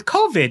 Whereas with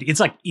COVID, it's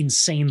like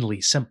insanely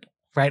simple,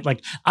 right?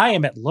 Like I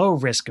am at low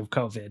risk of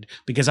COVID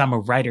because I'm a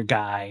writer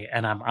guy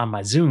and I'm on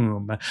my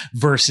Zoom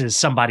versus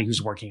somebody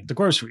who's working at the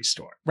grocery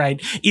store, right?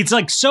 It's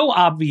like so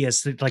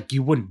obvious that like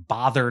you wouldn't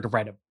bother to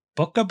write a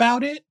book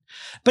about it.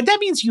 But that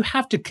means you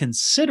have to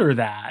consider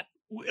that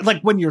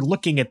like when you're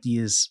looking at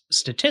these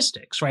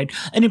statistics, right?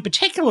 And in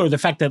particular, the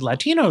fact that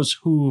Latinos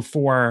who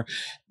for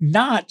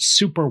not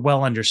super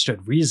well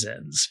understood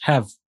reasons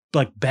have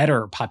like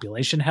better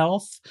population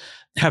health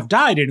have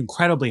died at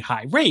incredibly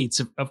high rates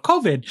of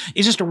COVID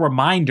is just a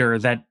reminder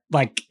that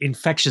like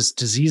infectious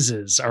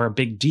diseases are a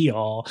big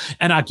deal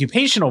and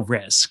occupational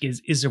risk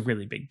is a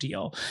really big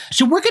deal.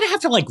 So we're going to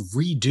have to like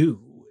redo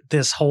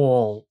this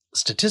whole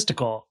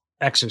statistical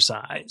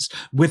exercise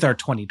with our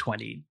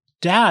 2020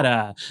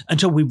 data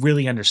until we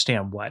really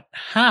understand what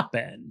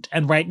happened.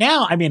 And right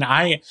now, I mean,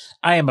 I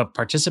am a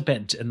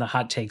participant in the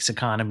hot takes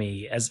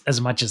economy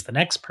as much as the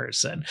next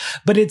person,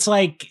 but it's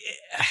like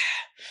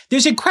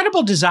there's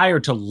incredible desire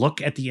to look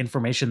at the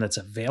information that's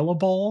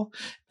available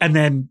and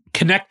then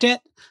connect it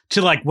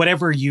to like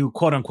whatever you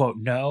quote unquote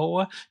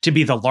know to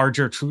be the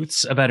larger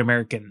truths about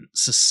American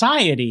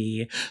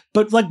society.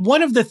 But like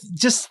one of the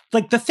just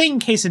like the thing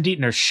Case and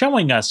Deaton are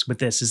showing us with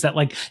this is that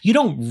like you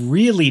don't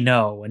really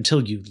know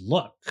until you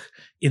look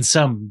in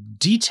some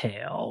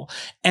detail.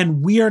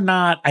 And we are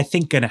not, I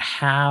think, going to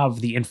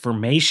have the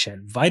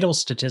information, vital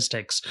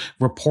statistics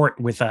report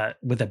with a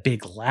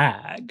big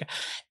lag.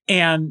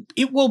 And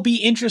it will be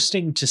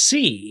interesting to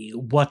see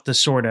what the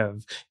sort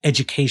of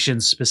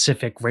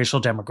education-specific racial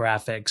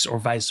demographics or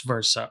vice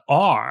versa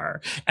are.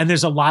 And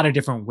there's a lot of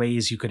different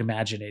ways you could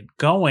imagine it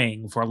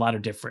going for a lot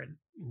of different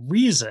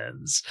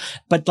reasons.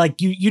 But like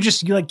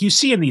you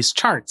see in these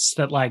charts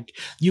that like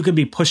you can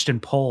be pushed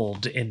and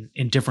pulled in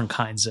different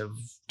kinds of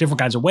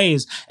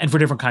ways and for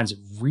different kinds of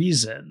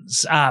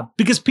reasons,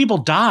 because people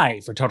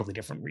die for totally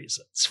different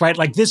reasons, right?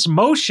 Like this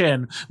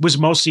motion was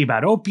mostly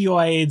about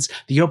opioids.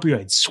 The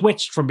opioids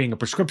switched from being a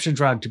prescription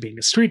drug to being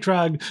a street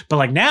drug. But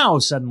like now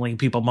suddenly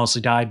people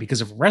mostly die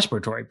because of a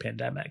respiratory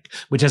pandemic,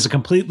 which has a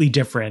completely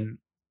different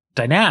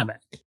dynamic.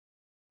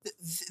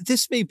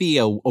 This may be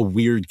a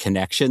weird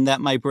connection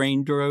that my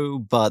brain drew,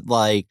 but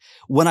like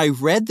when I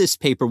read this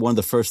paper, one of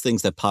the first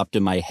things that popped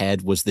in my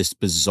head was this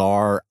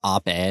bizarre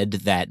op-ed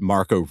that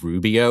Marco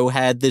Rubio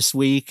had this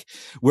week,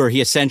 where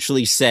he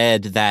essentially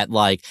said that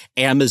like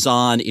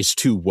Amazon is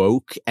too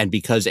woke, and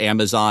because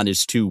Amazon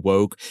is too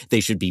woke,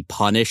 they should be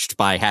punished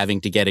by having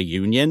to get a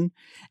union.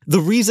 The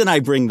reason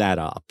I bring that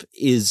up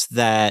is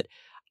that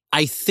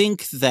I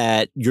think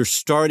that you're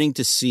starting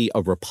to see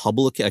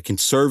a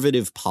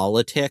conservative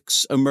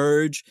politics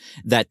emerge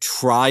that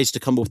tries to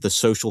come up with a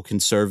social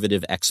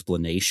conservative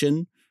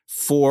explanation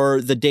for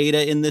the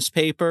data in this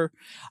paper.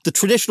 The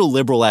traditional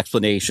liberal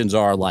explanations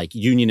are like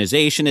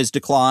unionization has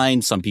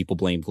declined. Some people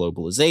blame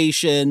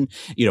globalization.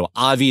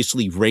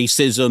 Obviously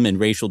racism and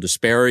racial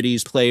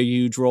disparities play a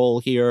huge role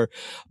here.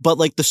 But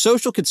like the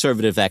social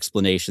conservative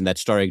explanation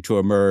that's starting to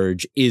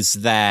emerge is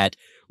that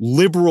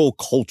liberal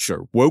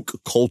culture, woke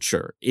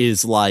culture,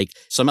 is like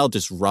somehow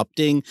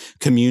disrupting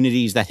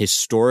communities that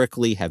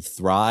historically have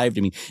thrived.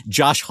 I mean,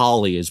 Josh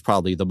Hawley is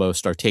probably the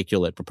most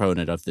articulate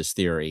proponent of this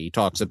theory. He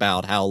talks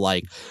about how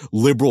like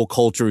liberal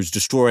culture is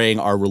destroying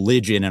our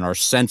religion and our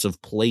sense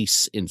of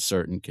place in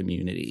certain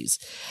communities.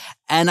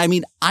 And I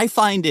mean, I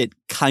find it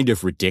kind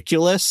of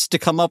ridiculous to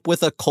come up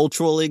with a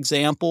cultural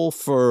example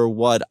for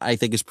what I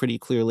think is pretty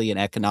clearly an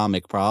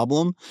economic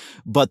problem.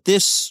 But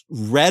this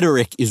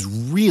rhetoric is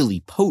really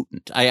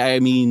potent. I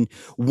mean,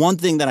 one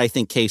thing that I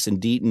think Case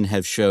and Deaton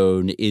have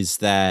shown is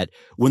that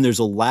when there's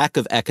a lack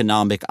of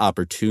economic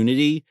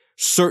opportunity,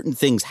 certain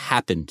things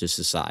happen to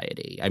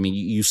society. I mean,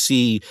 you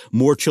see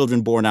more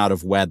children born out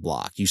of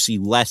wedlock. You see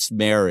less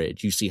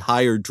marriage. You see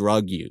higher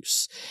drug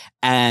use.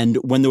 And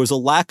when there was a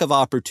lack of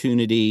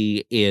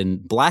opportunity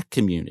in Black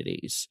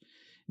communities,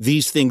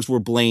 these things were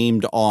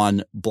blamed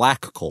on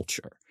Black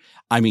culture.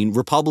 I mean,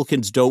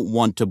 Republicans don't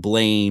want to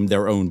blame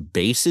their own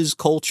base's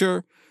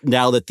culture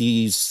now that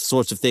these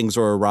sorts of things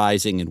are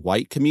arising in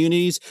white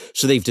communities.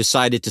 So they've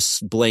decided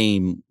to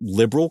blame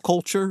liberal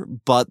culture.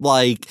 But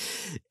like,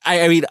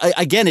 I mean,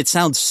 again, it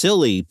sounds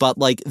silly, but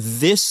like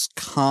this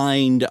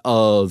kind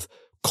of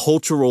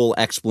cultural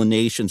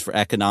explanations for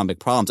economic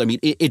problems, I mean,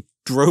 it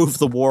drove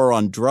the war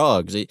on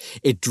drugs.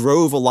 It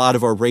drove a lot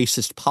of our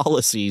racist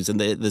policies in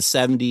the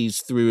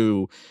 70s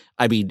through,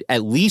 I mean,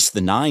 at least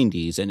the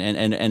 90s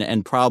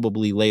and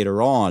probably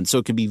later on. So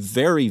it can be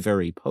very,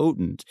 very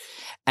potent.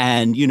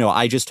 And, you know,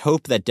 I just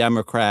hope that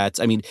Democrats,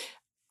 I mean,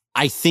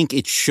 I think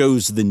it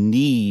shows the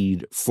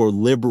need for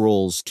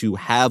liberals to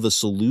have a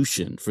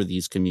solution for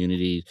these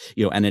communities,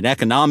 you know, and an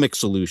economic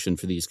solution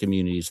for these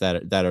communities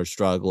that are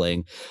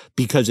struggling.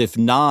 Because if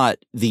not,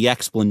 the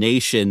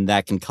explanation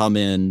that can come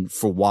in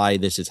for why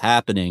this is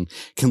happening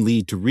can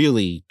lead to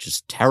really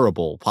just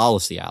terrible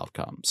policy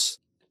outcomes.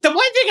 The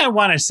one thing I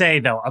want to say,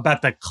 though,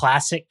 about the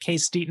classic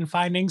Case Deaton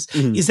findings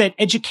is that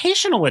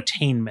educational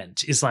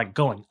attainment is like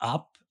going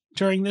up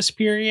during this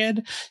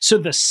period. So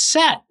the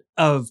set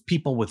of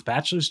people with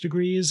bachelor's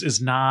degrees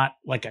is not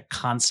like a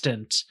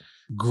constant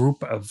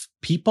group of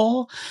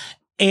people.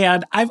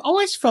 And I've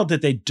always felt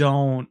that they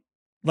don't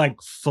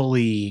like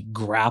fully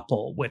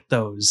grapple with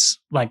those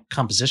like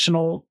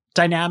compositional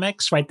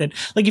dynamics, right? That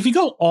like if you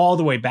go all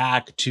the way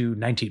back to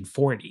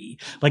 1940,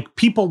 like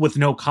people with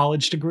no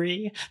college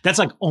degree, that's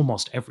like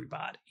almost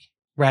everybody.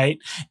 Right.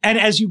 And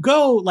as you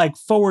go like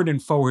forward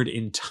and forward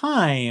in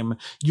time,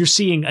 you're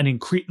seeing an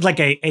increase, like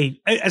a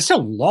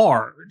still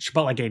large,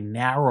 but like a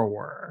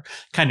narrower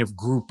kind of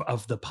group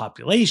of the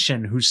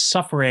population who's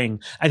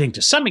suffering, I think,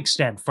 to some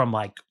extent from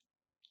like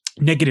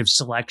negative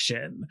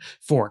selection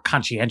for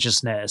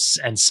conscientiousness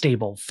and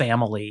stable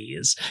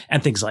families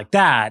and things like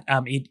that.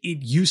 It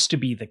used to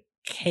be the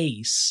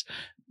case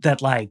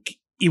that like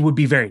it would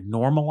be very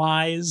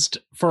normalized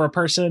for a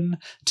person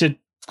to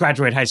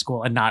graduate high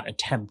school and not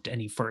attempt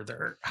any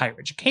further higher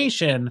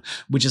education,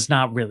 which is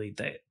not really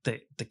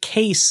the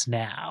case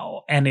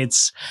now. And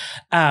it's,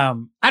 I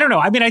don't know.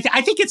 I mean,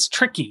 I think it's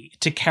tricky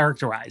to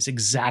characterize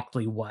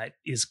exactly what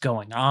is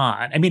going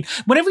on. I mean,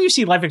 whenever you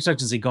see life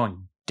expectancy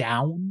going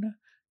down,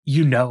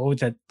 you know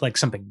that like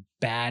something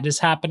bad is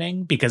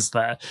happening because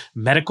the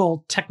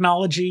medical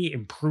technology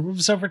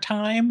improves over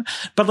time.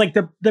 But like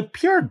the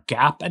pure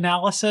gap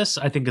analysis,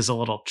 I think, is a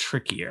little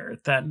trickier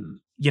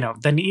than,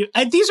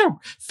 these are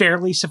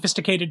fairly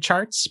sophisticated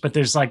charts, but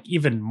there's like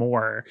even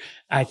more,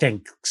 I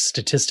think,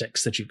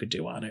 statistics that you could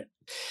do on it.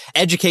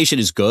 Education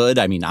is good.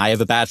 I mean, I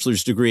have a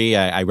bachelor's degree.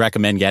 I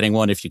recommend getting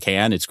one if you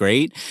can. It's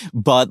great.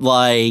 But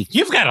like,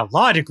 you've got a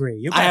law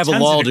degree. I have a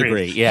law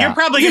degree. Yeah. You're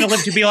probably going to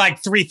live to be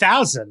like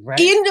 3,000, right?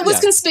 Ian was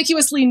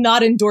conspicuously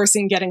not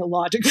endorsing getting a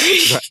law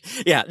degree.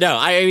 Right. Yeah. No,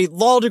 I mean,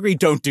 law degree,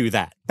 don't do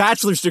that.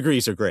 Bachelor's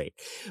degrees are great.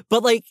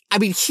 But like, I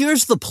mean,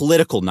 here's the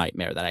political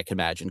nightmare that I can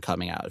imagine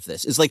coming out of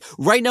this is like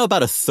right now,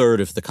 about a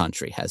third of the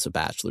country has a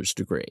bachelor's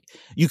degree.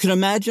 You can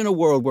imagine a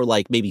world where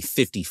like maybe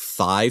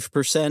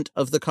 55%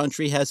 of the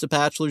country has a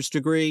bachelor's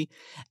degree.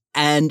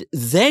 And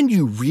then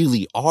you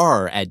really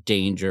are at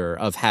danger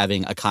of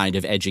having a kind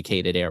of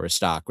educated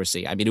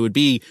aristocracy. I mean, it would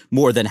be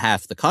more than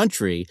half the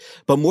country,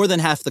 but more than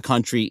half the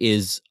country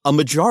is a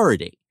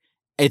majority.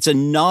 It's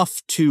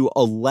enough to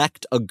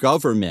elect a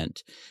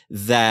government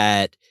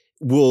that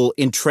will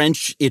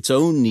entrench its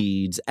own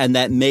needs and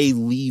that may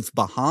leave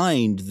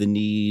behind the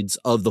needs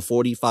of the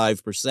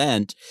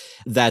 45%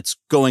 that's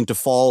going to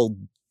fall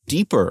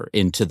deeper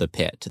into the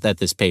pit that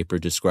this paper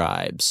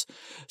describes.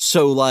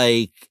 So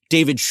like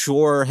David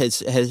Shore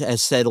has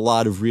said a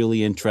lot of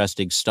really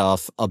interesting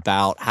stuff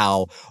about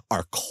how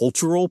our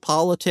cultural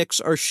politics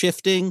are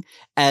shifting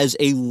as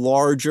a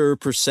larger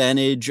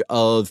percentage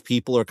of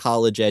people are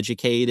college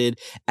educated.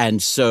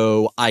 And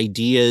so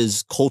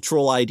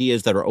cultural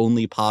ideas that are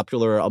only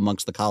popular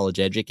amongst the college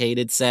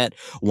educated set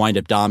wind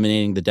up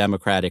dominating the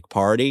Democratic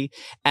Party.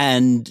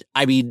 And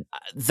I mean,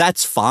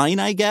 that's fine,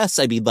 I guess.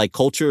 I mean, like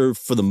culture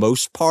for the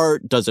most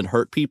part doesn't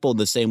hurt people in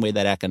the same way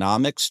that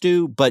economics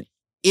do. But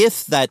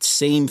if that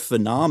same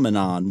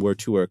phenomenon were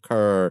to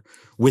occur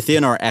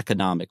within our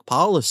economic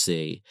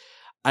policy,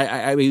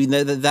 I mean,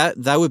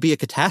 that would be a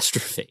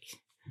catastrophe.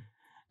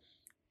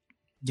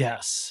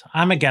 Yes,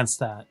 I'm against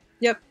that.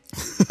 Yep.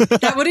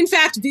 That would, in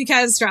fact, be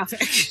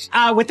catastrophic.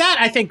 With that,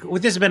 I think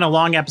this has been a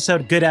long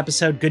episode,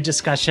 good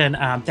discussion.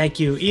 Thank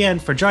you, Ian,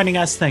 for joining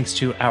us. Thanks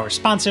to our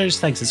sponsors.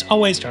 Thanks, as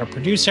always, to our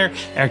producer,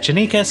 Eric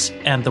Janikis.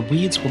 And The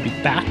Weeds will be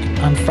back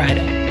on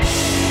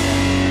Friday.